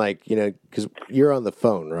 And then, like, you know, because you're on the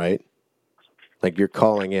phone, right? Like, you're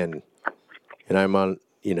calling in, and I'm on,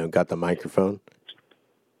 you know, got the microphone.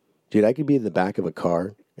 Dude, I could be in the back of a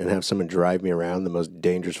car and have someone drive me around the most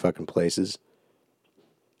dangerous fucking places.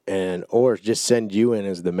 Or just send you in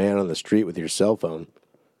as the man on the street with your cell phone.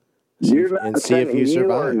 See if you survive.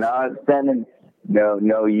 You are not sending.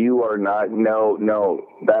 No, you are not. No.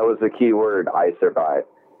 That was the key word. I survive.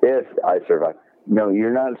 If I survive. No,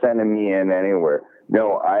 you're not sending me in anywhere.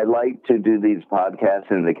 No, I like to do these podcasts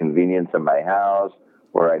in the convenience of my house,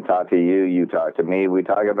 where I talk to you, you talk to me. We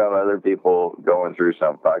talk about other people going through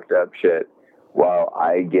some fucked up shit while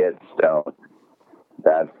I get stoned.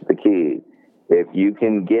 That's the key. If you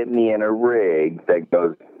can get me in a rig that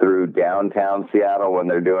goes through downtown Seattle when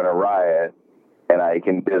they're doing a riot, and I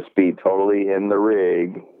can just be totally in the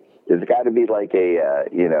rig, it's got to be like a,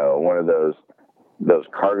 one of those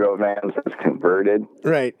cargo vans that's converted.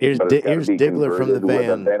 Right. Here's Diggler from the van. With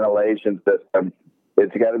a ventilation system.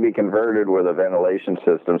 It's got to be converted with a ventilation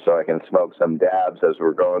system so I can smoke some dabs as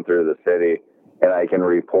we're going through the city, and I can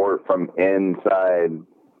report from inside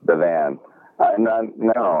the van.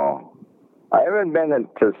 I haven't been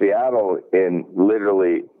to Seattle in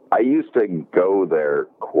literally, I used to go there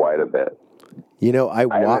quite a bit. You know, I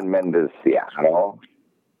haven't been to Seattle.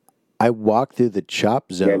 I walked through the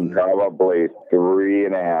chop zone. In probably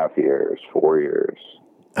 3.5 years, 4 years.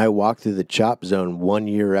 I walked through the chop zone 1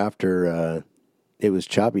 year after it was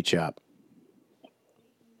Choppy Chop.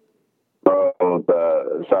 Oh,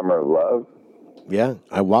 the Summer of Love? Yeah,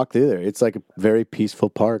 I walked through there. It's like a very peaceful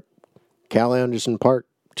park. Cal Anderson Park.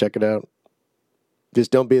 Check it out. Just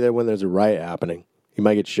don't be there when there's a riot happening. You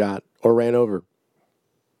might get shot or ran over.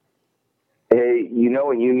 Hey, you know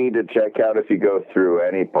what you need to check out if you go through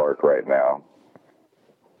any park right now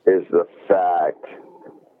is the fact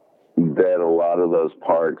that a lot of those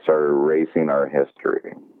parks are erasing our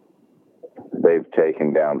history. They've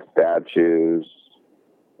taken down statues.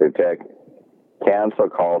 Cancel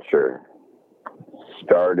culture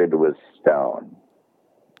started with stone,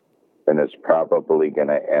 and it's probably going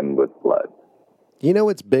to end with blood. You know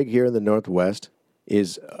what's big here in the Northwest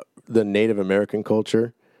is the Native American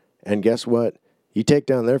culture. And guess what? You take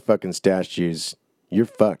down their fucking statues, you're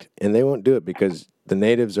fucked. And they won't do it because the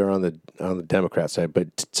natives are on the Democrat side.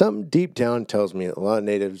 But something deep down tells me a lot of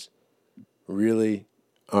natives really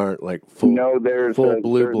aren't like full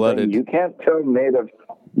blue-blooded. You can't tell natives.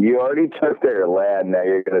 You already took their land. Now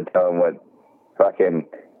you're going to tell them what fucking.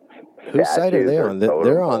 Whose side are they on?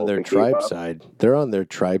 They're on their tribe side. They're on their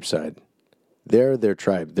tribe side. They're their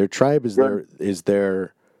tribe. Their tribe is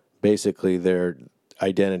their basically their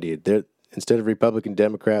identity. They're, instead of Republican,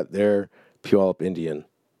 Democrat, they're Puyallup Indian.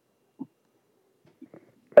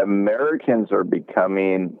 Americans are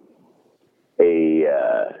becoming a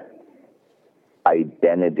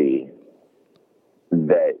identity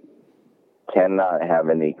that cannot have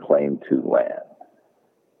any claim to land.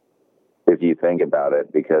 If you think about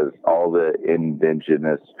it, because all the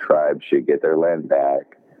indigenous tribes should get their land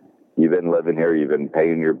back. You've been living here, you've been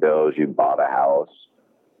paying your bills, you bought a house,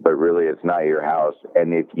 but really it's not your house.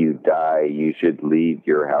 And if you die, you should leave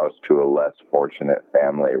your house to a less fortunate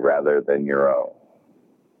family rather than your own.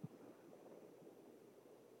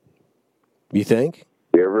 You think?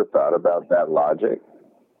 You ever thought about that logic?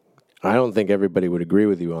 I don't think everybody would agree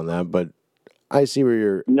with you on that, but I see where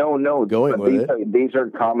you're going with it. These are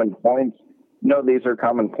common points. No, these are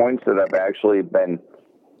common points that have actually been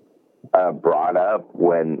brought up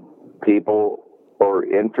when people or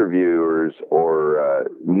interviewers or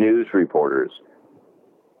news reporters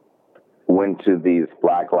went to these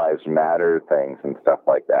Black Lives Matter things and stuff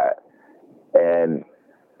like that and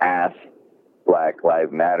asked Black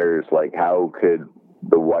Lives Matters, like, how could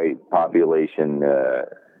the white population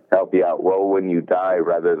help you out? Well, when you die,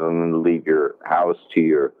 rather than leave your house to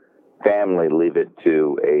your family, leave it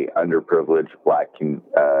to a underprivileged black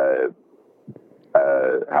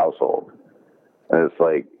household. And it's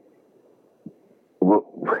like,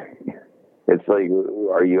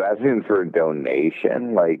 are you asking for a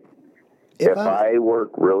donation? Like, if I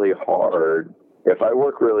work really hard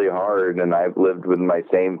and I've lived with my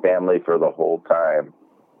same family for the whole time,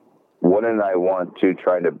 wouldn't I want to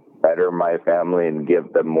try to better my family and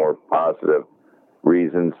give them more positive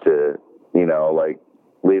reasons to, like,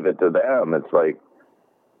 leave it to them? It's like,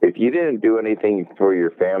 if you didn't do anything for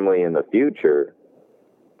your family in the future,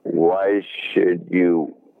 why should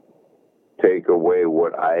you take away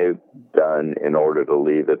what I've done in order to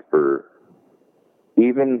leave it for,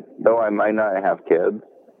 even though I might not have kids,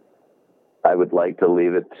 I would like to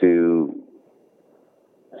leave it to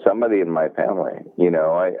somebody in my family.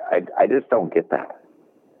 I just don't get that.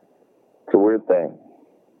 It's a weird thing.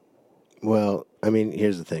 Well, I mean,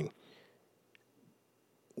 here's the thing.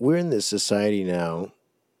 We're in this society now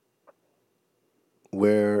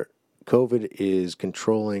where COVID is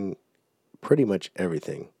controlling pretty much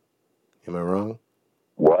everything. Am I wrong?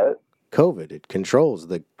 What? COVID. It controls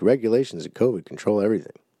the regulations of COVID, control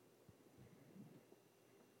everything.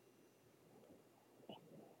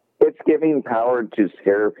 It's giving power to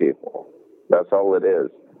scare people. That's all it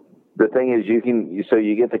is. The thing is, you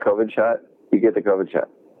get the COVID shot,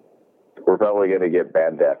 We're probably going to get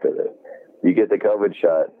banned after this. You get the COVID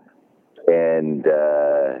shot, and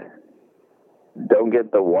don't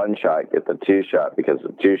get the one shot, get the two shot, because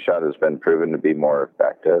the two shot has been proven to be more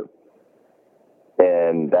effective.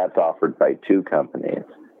 And that's offered by two companies.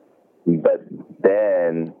 But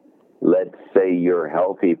then, let's say you're a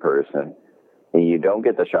healthy person, and you don't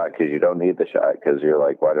get the shot because you don't need the shot, because you're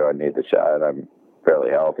like, why do I need the shot? I'm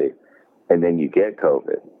fairly healthy. And then you get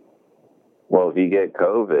COVID. Well, if you get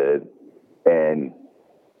COVID and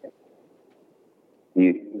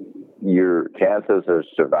your chances of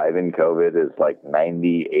surviving COVID is like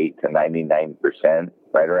 98 to 99%,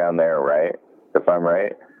 right around there, right? If I'm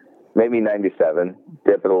right. Maybe 97.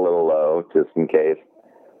 Dip it a little low just in case.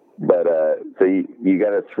 But so you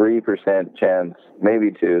got a 3% chance,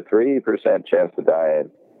 maybe 3% chance of dying,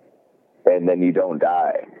 and then you don't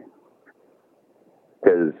die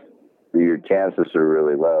because your chances are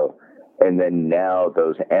really low. And then now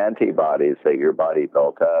those antibodies that your body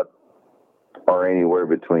built up are anywhere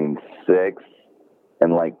between 6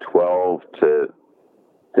 and like 12 to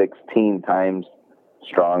 16 times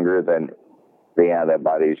stronger than the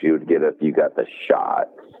antibodies you would get if you got the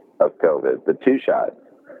shots of COVID, the two shots.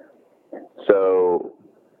 So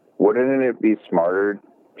wouldn't it be smarter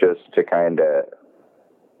just to kind of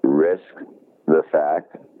risk the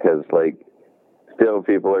fact? Because, like, still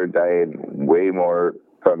people are dying way more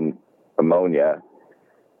from pneumonia,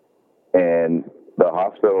 and the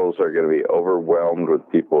hospitals are going to be overwhelmed with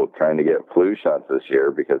people trying to get flu shots this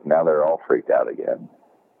year because now they're all freaked out again.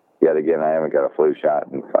 Yet again, I haven't got a flu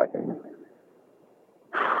shot in fucking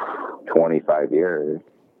 25 years.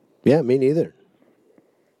 Yeah, me neither.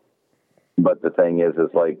 But the thing is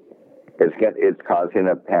like, it's causing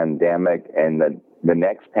a pandemic, and the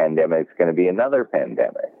next pandemic is going to be another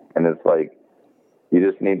pandemic. And it's like, you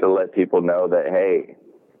just need to let people know that, hey,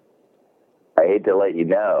 I hate to let you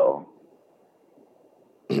know,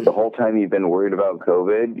 the whole time you've been worried about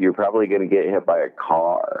COVID, you're probably going to get hit by a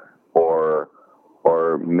car, or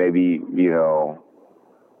maybe, you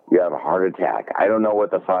have a heart attack. I don't know what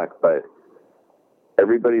the fuck, but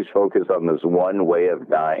everybody's focused on this one way of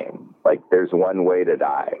dying. Like, there's one way to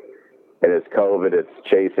die. And it's COVID, it's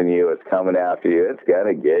chasing you, it's coming after you, it's going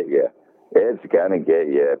to get you. It's going to get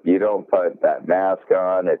you. If you don't put that mask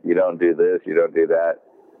on, if you don't do this, you don't do that.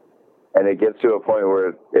 And it gets to a point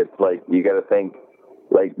where it's like, you got to think,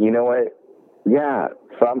 like, you know what? Yeah,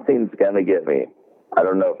 something's going to get me. I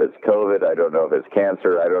don't know if it's COVID. I don't know if it's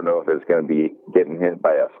cancer. I don't know if it's going to be getting hit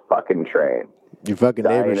by a fucking train. Your fucking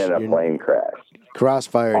dying neighbors. in a plane crash.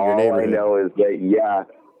 Crossfire in your neighborhood. All I know is that, yeah,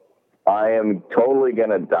 I am totally going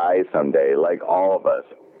to die someday, like all of us.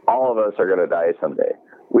 All of us are going to die someday.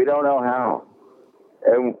 We don't know how.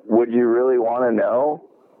 And would you really want to know?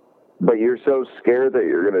 But you're so scared that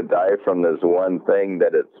you're going to die from this one thing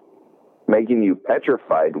that it's making you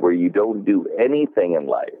petrified where you don't do anything in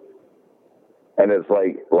life. And it's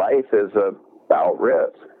like, life is about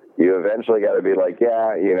risk. You eventually got to be like,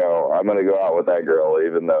 yeah, you know, I'm going to go out with that girl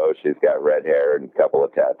even though she's got red hair and a couple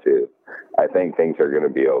of tattoos. I think things are going to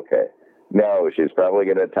be okay. No, she's probably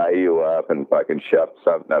going to tie you up and fucking shove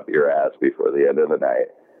something up your ass before the end of the night.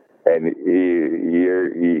 And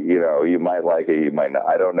you know, you might like it, you might not.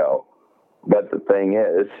 I don't know. But the thing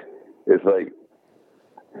is, it's like,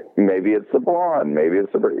 maybe it's the blonde, maybe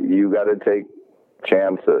it's you got to take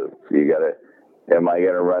chances. You got to, am I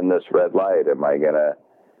going to run this red light? Am I going to,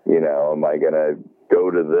 you know, am I going to go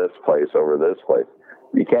to this place over this place?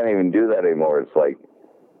 You can't even do that anymore. It's like,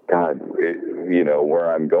 God, you know,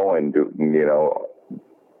 where I'm going, do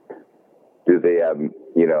they have,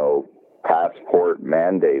 you know, passport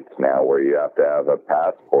mandates now where you have to have a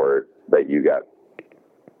passport that you got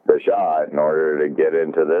the shot in order to get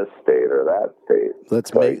into this state or that state?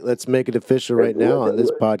 Let's make it official right now on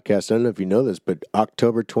this podcast. I don't know if you know this, but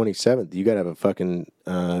October 27th, you got to have a fucking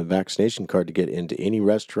vaccination card to get into any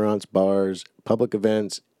restaurants, bars, public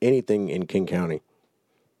events, anything in King County.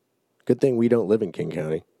 Good thing we don't live in King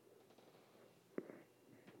County.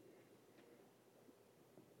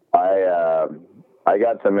 I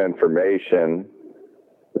got some information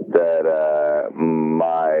that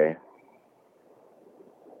my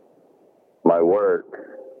work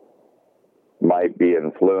might be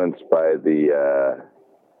influenced by the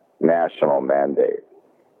national mandate,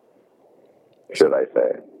 should I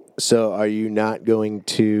say. So are you not going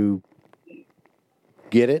to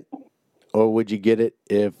get it? Or would you get it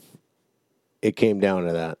if it came down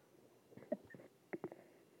to that?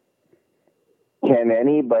 Can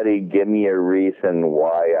anybody give me a reason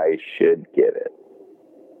why I should get it?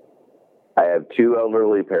 I have two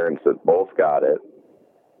elderly parents that both got it.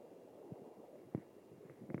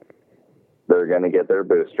 They're going to get their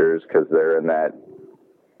boosters because they're in that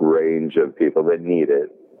range of people that need it.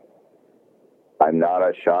 I'm not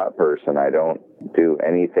a shot person. I don't do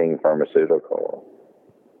anything pharmaceutical.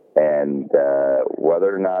 And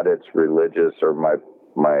whether or not it's religious or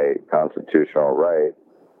my constitutional right,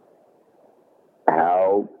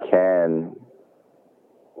 how can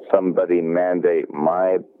somebody mandate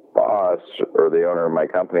my boss or the owner of my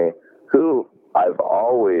company, who I've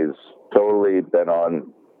always totally been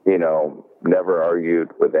on, you know, never argued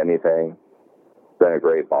with anything, been a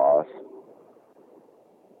great boss.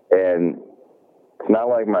 And it's not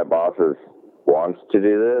like my boss wants to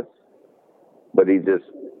do this, but he just,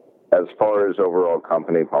 as far as overall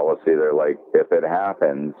company policy, they're like, if it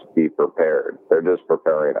happens, be prepared. They're just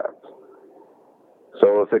preparing us.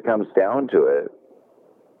 So if it comes down to it,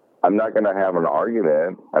 I'm not going to have an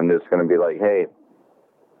argument. I'm just going to be like, hey,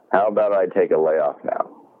 how about I take a layoff now?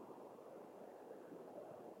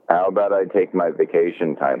 How about I take my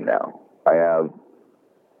vacation time now? I have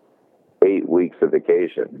 8 weeks of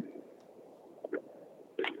vacation.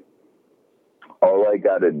 All I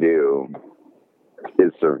got to do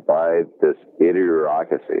is survive this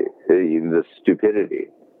idiocracy, this stupidity.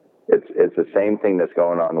 It's the same thing that's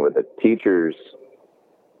going on with the teachers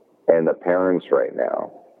and the parents right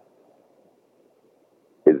now,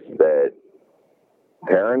 is that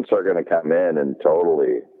parents are going to come in and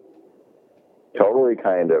totally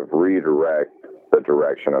kind of redirect the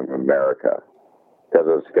direction of America, because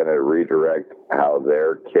it's going to redirect how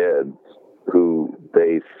their kids, who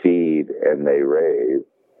they feed and they raise,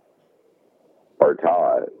 are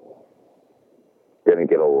taught. Going to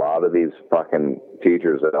get a lot of these fucking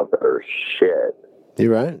teachers out there are shit.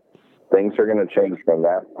 You're right. Things are going to change from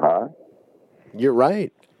that, huh? You're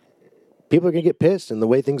right. People are going to get pissed, and the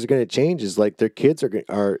way things are going to change is like their kids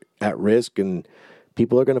are at risk, and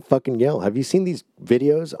people are going to fucking yell. Have you seen these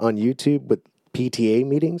videos on YouTube with PTA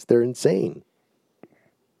meetings? They're insane.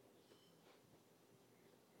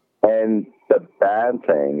 And the bad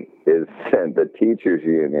thing is that the teachers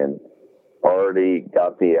union already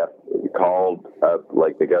got called up,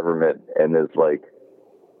 like, the government, and is like,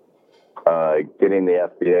 getting the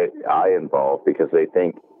FBI involved because they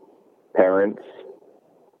think parents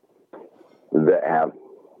that have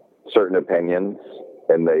certain opinions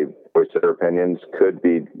and they voice their opinions could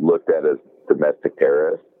be looked at as domestic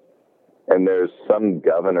terrorists. And there's some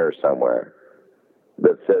governor somewhere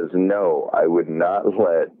that says, no, I would not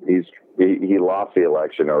let, he lost the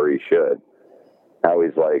election, or he should. Now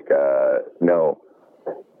he's like, no,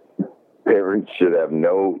 parents should have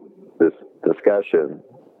no discussion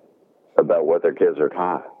about what their kids are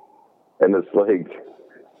taught. And it's like,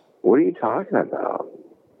 what are you talking about?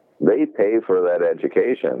 They pay for that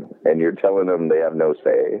education, and you're telling them they have no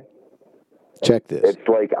say. Check this. It's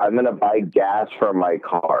like, I'm going to buy gas for my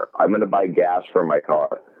car.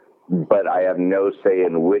 But I have no say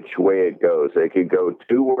in which way it goes. It could go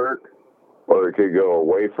to work, or it could go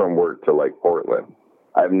away from work to like Portland.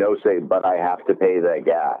 I have no say, but I have to pay that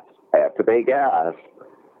gas. I have to pay gas,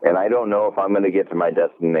 and I don't know if I'm going to get to my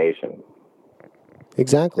destination.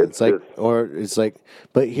 Exactly. It's like,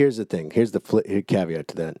 but here's the thing. Here's the caveat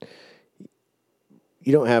to that.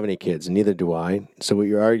 You don't have any kids, and neither do I. So what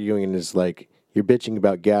you're arguing is like, you're bitching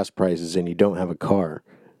about gas prices and you don't have a car.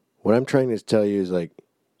 What I'm trying to tell you is like,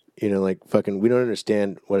 like fucking, we don't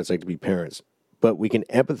understand what it's like to be parents, but we can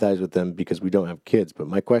empathize with them because we don't have kids. But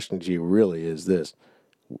my question to you really is this.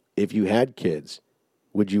 If you had kids,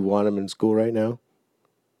 would you want them in school right now?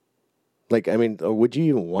 Like, I mean, or would you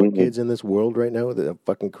even want kids in this world right now with the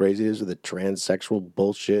fucking crazy is with the transsexual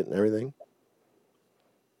bullshit and everything?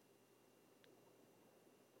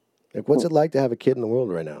 Like, what's it like to have a kid in the world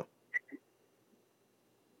right now?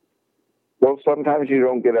 Well, sometimes you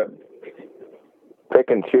don't get to pick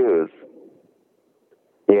and choose.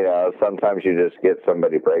 Sometimes you just get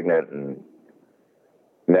somebody pregnant, and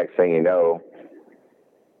next thing you know,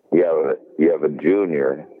 you have a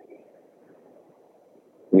junior.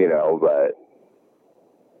 But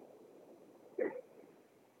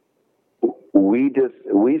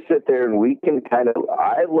we sit there and we can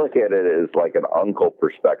I look at it as like an uncle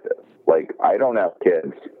perspective. Like, I don't have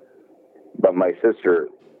kids, but my sister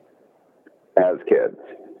has kids,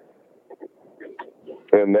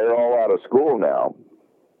 and they're all out of school now,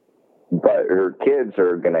 but her kids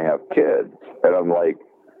are going to have kids. And I'm like,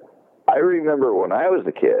 I remember when I was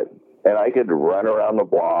a kid and I could run around the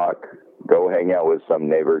block, go hang out with some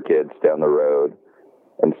neighbor kids down the road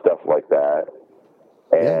and stuff like that.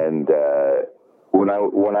 And when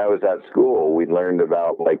I was at school, we learned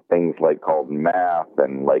about like things like called math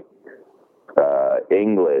and like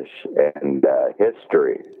English and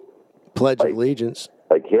history. Pledge of Allegiance.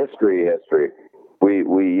 Like history.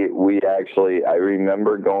 We actually, I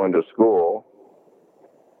remember going to school,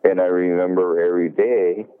 and I remember every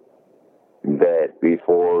day that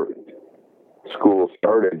before school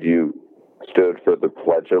started, you stood for the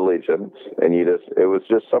Pledge of Allegiance, and it was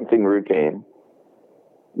just something routine,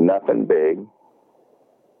 nothing big.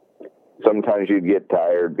 Sometimes you'd get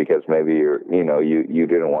tired because maybe you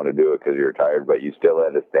didn't want to do it because you were tired, but you still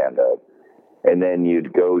had to stand up. And then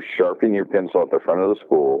you'd go sharpen your pencil at the front of the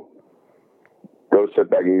school, go sit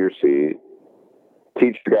back in your seat.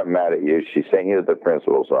 Teacher got mad at you. She sent you to the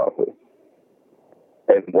principal's office.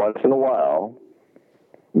 And once in a while,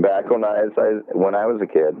 back when I was a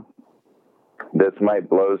kid, this might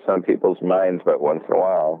blow some people's minds, but once in a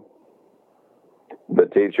while, the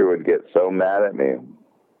teacher would get so mad at me,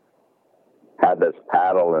 had this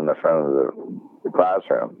paddle in the front of the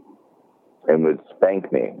classroom, and would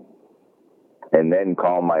spank me, and then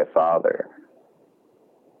call my father.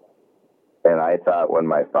 And I thought when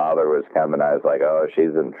my father was coming, I was like, oh,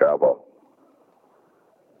 she's in trouble.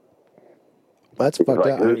 That's fucked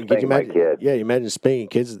like, up. Could you imagine? My kid? Yeah, you imagine spanking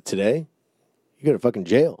kids today? You go to fucking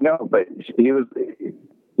jail. No, but he was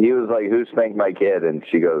like, who spanked my kid? And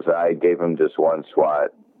she goes, I gave him just one swat,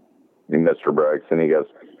 Mr. Brooks. And he goes,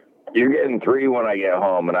 you're getting 3 when I get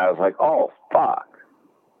home. And I was like, oh, fuck.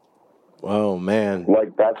 Oh, man.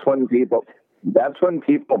 Like, that's when people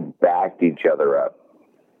backed each other up.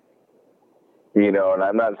 And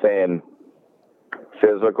I'm not saying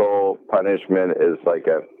physical punishment is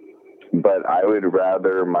but I would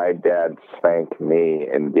rather my dad spank me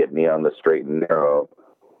and get me on the straight and narrow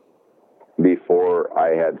before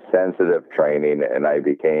I had sensitive training and I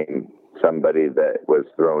became somebody that was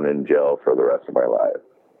thrown in jail for the rest of my life.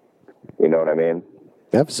 You know what I mean?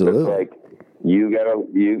 Absolutely. It's like,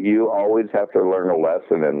 you always have to learn a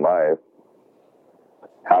lesson in life.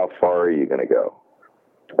 How far are you going to go?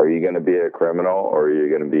 Are you going to be a criminal, or are you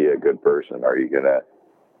going to be a good person? Are you going to,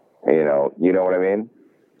 you know what I mean?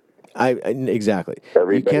 Exactly.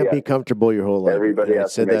 You can't be comfortable your whole life. I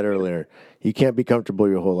said that earlier. You can't be comfortable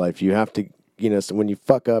your whole life. You have to, so when you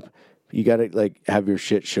fuck up, you got to like have your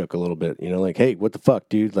shit shook a little bit. You know, like, hey, what the fuck,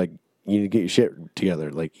 dude? Like, you need to get your shit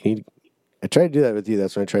together. Like, I tried to do that with you.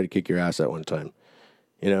 That's when I tried to kick your ass at one time.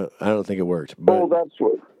 You know, I don't think it worked. But well, that's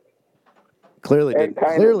what clearly it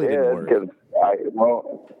didn't work. Cause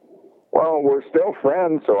well, we're still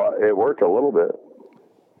friends, so it worked a little bit.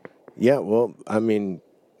 Yeah, well, I mean,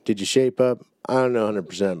 did you shape up? I don't know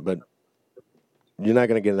 100%, but you're not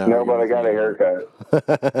going to get that. No, but I got a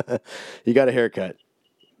haircut. You got a haircut.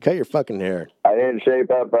 Cut your fucking hair. I didn't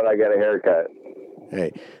shape up, but I got a haircut.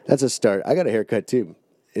 Hey, that's a start. I got a haircut too.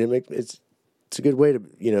 And it's a good way to,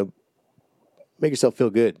 you know, make yourself feel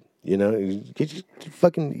good. You know, you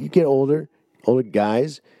get older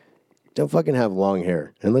guys don't fucking have long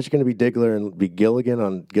hair unless you're going to be Diggler and be Gilligan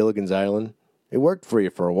on Gilligan's Island. It worked for you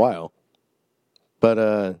for a while,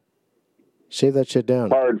 but shave that shit down.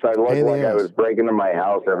 Parts, I looked like I was breaking into my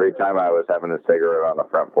house every time I was having a cigarette on the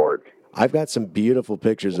front porch. I've got some beautiful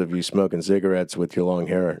pictures of you smoking cigarettes with your long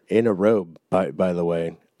hair in a robe, by the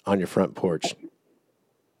way, on your front porch.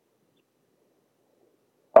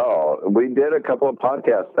 Oh, we did a couple of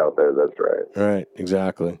podcasts out there. That's right. Right,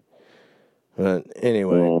 exactly. But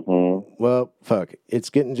anyway, well, fuck. It's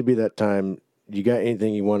getting to be that time. You got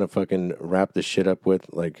anything you want to fucking wrap this shit up with?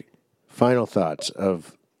 Like, final thoughts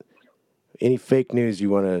of any fake news you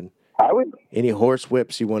want to... Any horse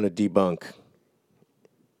whips you want to debunk?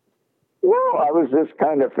 Well, I was just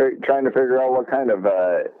kind of trying to figure out what kind of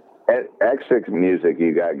exit music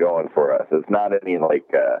you got going for us. It's not any, like...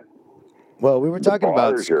 well, we were talking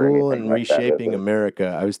about school and like reshaping America.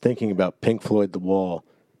 I was thinking about Pink Floyd The Wall.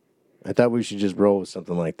 I thought we should just roll with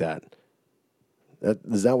something like that.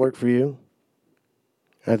 Does that work for you?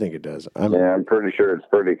 I think it does. I'm pretty sure it's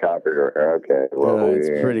pretty copyrighted. Okay. Well, it's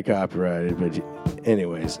pretty copyrighted, but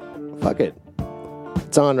anyways, fuck it.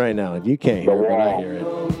 It's on right now. You can't hear it, but I hear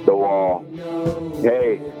it. The wall.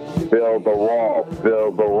 Hey, build the wall.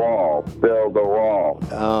 Build the wall. Build the wall.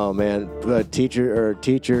 Oh man,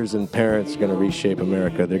 teachers and parents are going to reshape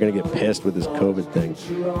America. They're going to get pissed with this COVID thing.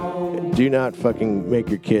 Do not fucking make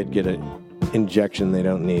your kid get an injection they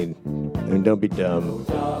don't need, and don't be dumb.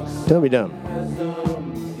 Don't be dumb.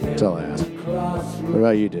 That's all I ask. What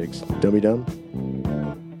about you, Diggs? Don't be dumb.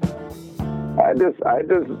 I just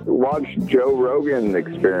watched Joe Rogan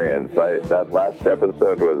Experience. That last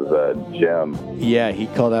episode was Jim. Yeah, he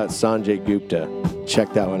called out Sanjay Gupta.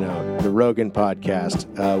 Check that one out. The Rogan podcast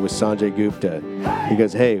with Sanjay Gupta. He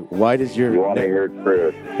goes, "Hey, why does your you want to hear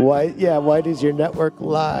truth? Why does your network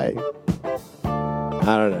lie?"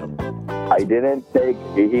 I don't know. I didn't take.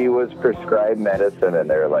 He was prescribed medicine, and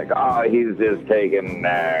they're like, "Oh, he's just taking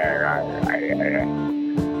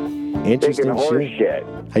interesting horse shit."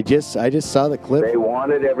 I just saw the clip. They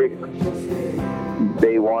wanted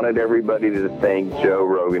everybody to think Joe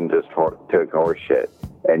Rogan just took horse shit,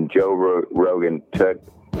 and Joe Rogan took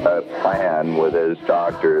a plan with his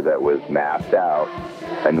doctor that was mapped out,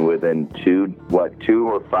 and within 2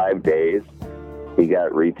 or 5 days, he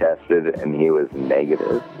got retested and he was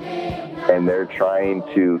negative. And they're trying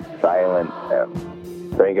to silence him.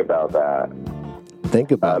 Think about that.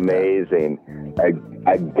 Think about amazing.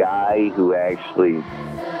 A guy who actually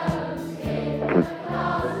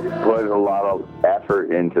put a lot of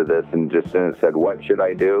effort into this and just said, "What should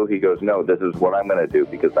I do?" He goes, "No, this is what I'm going to do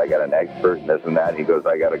because I got an expert in this and that." He goes,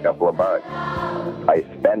 "I got a couple of bucks. I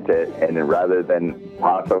spent it, and rather than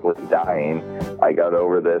possibly dying, I got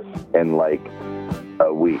over this in like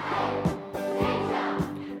a week."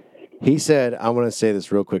 He said, I want to say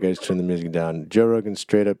this real quick. I just turned the music down. Joe Rogan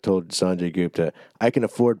straight up told Sanjay Gupta, "I can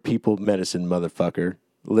afford people medicine, motherfucker."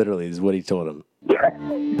 Literally, is what he told him.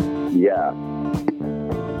 Yeah.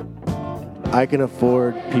 I can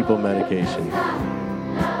afford people medication.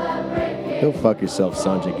 Go fuck yourself,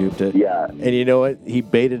 Sanjay Gupta. Yeah. And you know what? He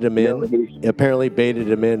baited him in. Apparently baited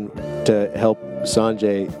him in to help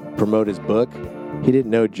Sanjay promote his book. He didn't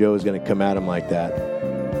know Joe was going to come at him like that.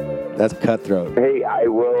 That's cutthroat. Hey, I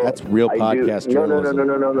will. That's real podcast journalism.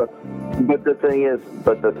 No. But the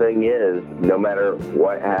thing is, no matter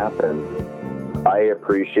what happens, I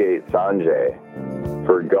appreciate Sanjay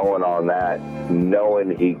for going on that,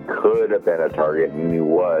 knowing he could have been a target, and he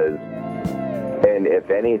was. And if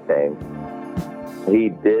anything, he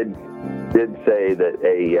did say that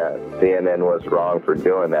CNN was wrong for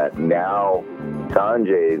doing that. Now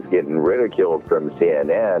Sanjay is getting ridiculed from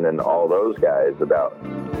CNN and all those guys about,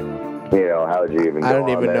 how did you even go I don't on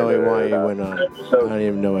even know there, why he went on. So, I don't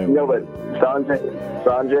even know why he No, went but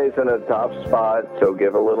Sanjay's in a tough spot, so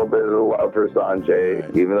give a little bit of love for Sanjay,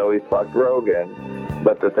 even though he fucked Rogan.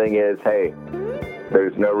 But the thing is, hey,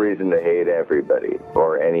 there's no reason to hate everybody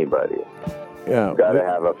or anybody. Yeah. Got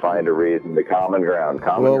to find a reason, the common ground.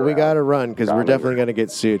 Well, we got to run because we're Common definitely ground. going to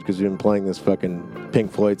get sued because we've been playing this fucking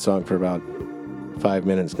Pink Floyd song for about 5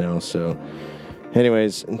 minutes now. So,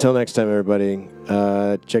 anyways, until next time, everybody,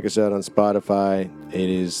 check us out on Spotify. It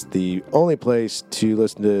is the only place to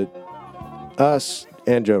listen to us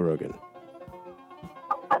and Joe Rogan.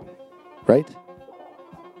 Right?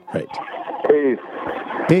 Right. Peace.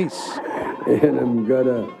 Peace. And I'm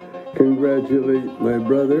gonna congratulate my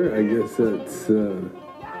brother. I guess that's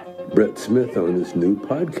Brett Smith on his new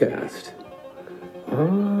podcast.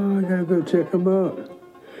 Oh, I gotta go check him out.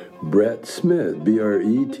 Brett Smith,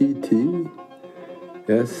 BRETTSMITH,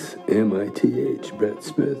 Brett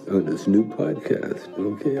Smith on his new podcast.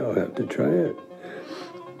 Okay, I'll have to try it.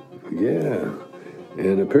 Yeah.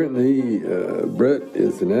 And apparently, Brett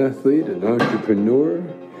is an athlete, an entrepreneur,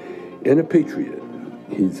 and a patriot.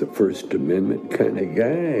 He's a First Amendment kind of guy,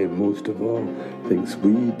 and most of all, thinks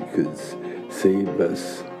weed could save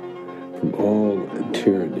us from all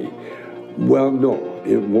tyranny. Well, no,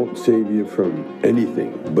 it won't save you from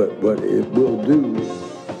anything, but what it will do,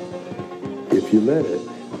 if you let it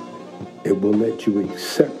will let you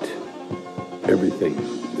accept everything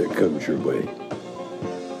that comes your way.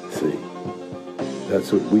 See?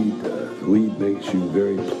 That's what weed does. Weed makes you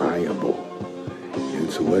very pliable. And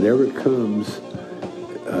so whatever comes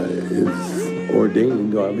is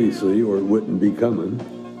ordained, obviously, or it wouldn't be coming.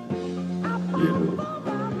 You know,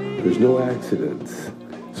 there's no accidents.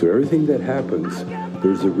 So everything that happens,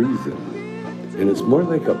 there's a reason. And it's more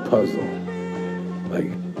like a puzzle.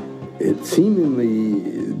 Like, it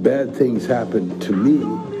seemingly bad things happen to me,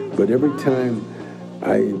 but every time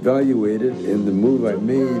I evaluate it and the move I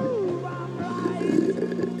made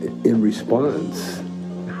in response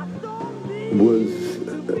was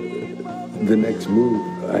the next move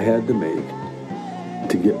I had to make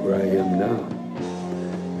to get where I am now.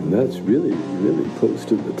 And that's really, really close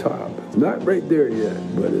to the top. It's not right there yet,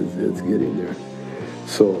 but it's getting there.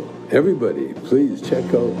 So everybody, please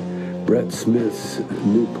check out Brett Smith's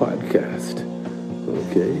new podcast.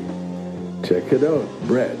 Okay? Check it out.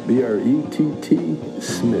 Brett, BRETT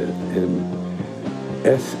Smith,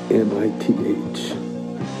 SMITH.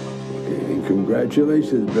 And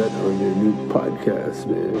congratulations, Brett, on your new podcast,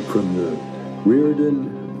 man, from the Reardon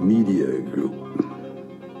Media Group.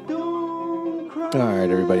 All right,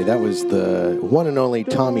 everybody. That was the one and only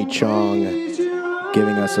Tommy Chong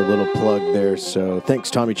giving us a little plug there. So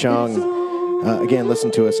thanks, Tommy Chong. Again,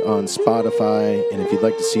 listen to us on Spotify. And if you'd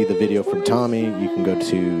like to see the video from Tommy, you can go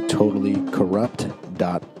to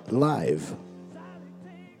totallycorrupt.live.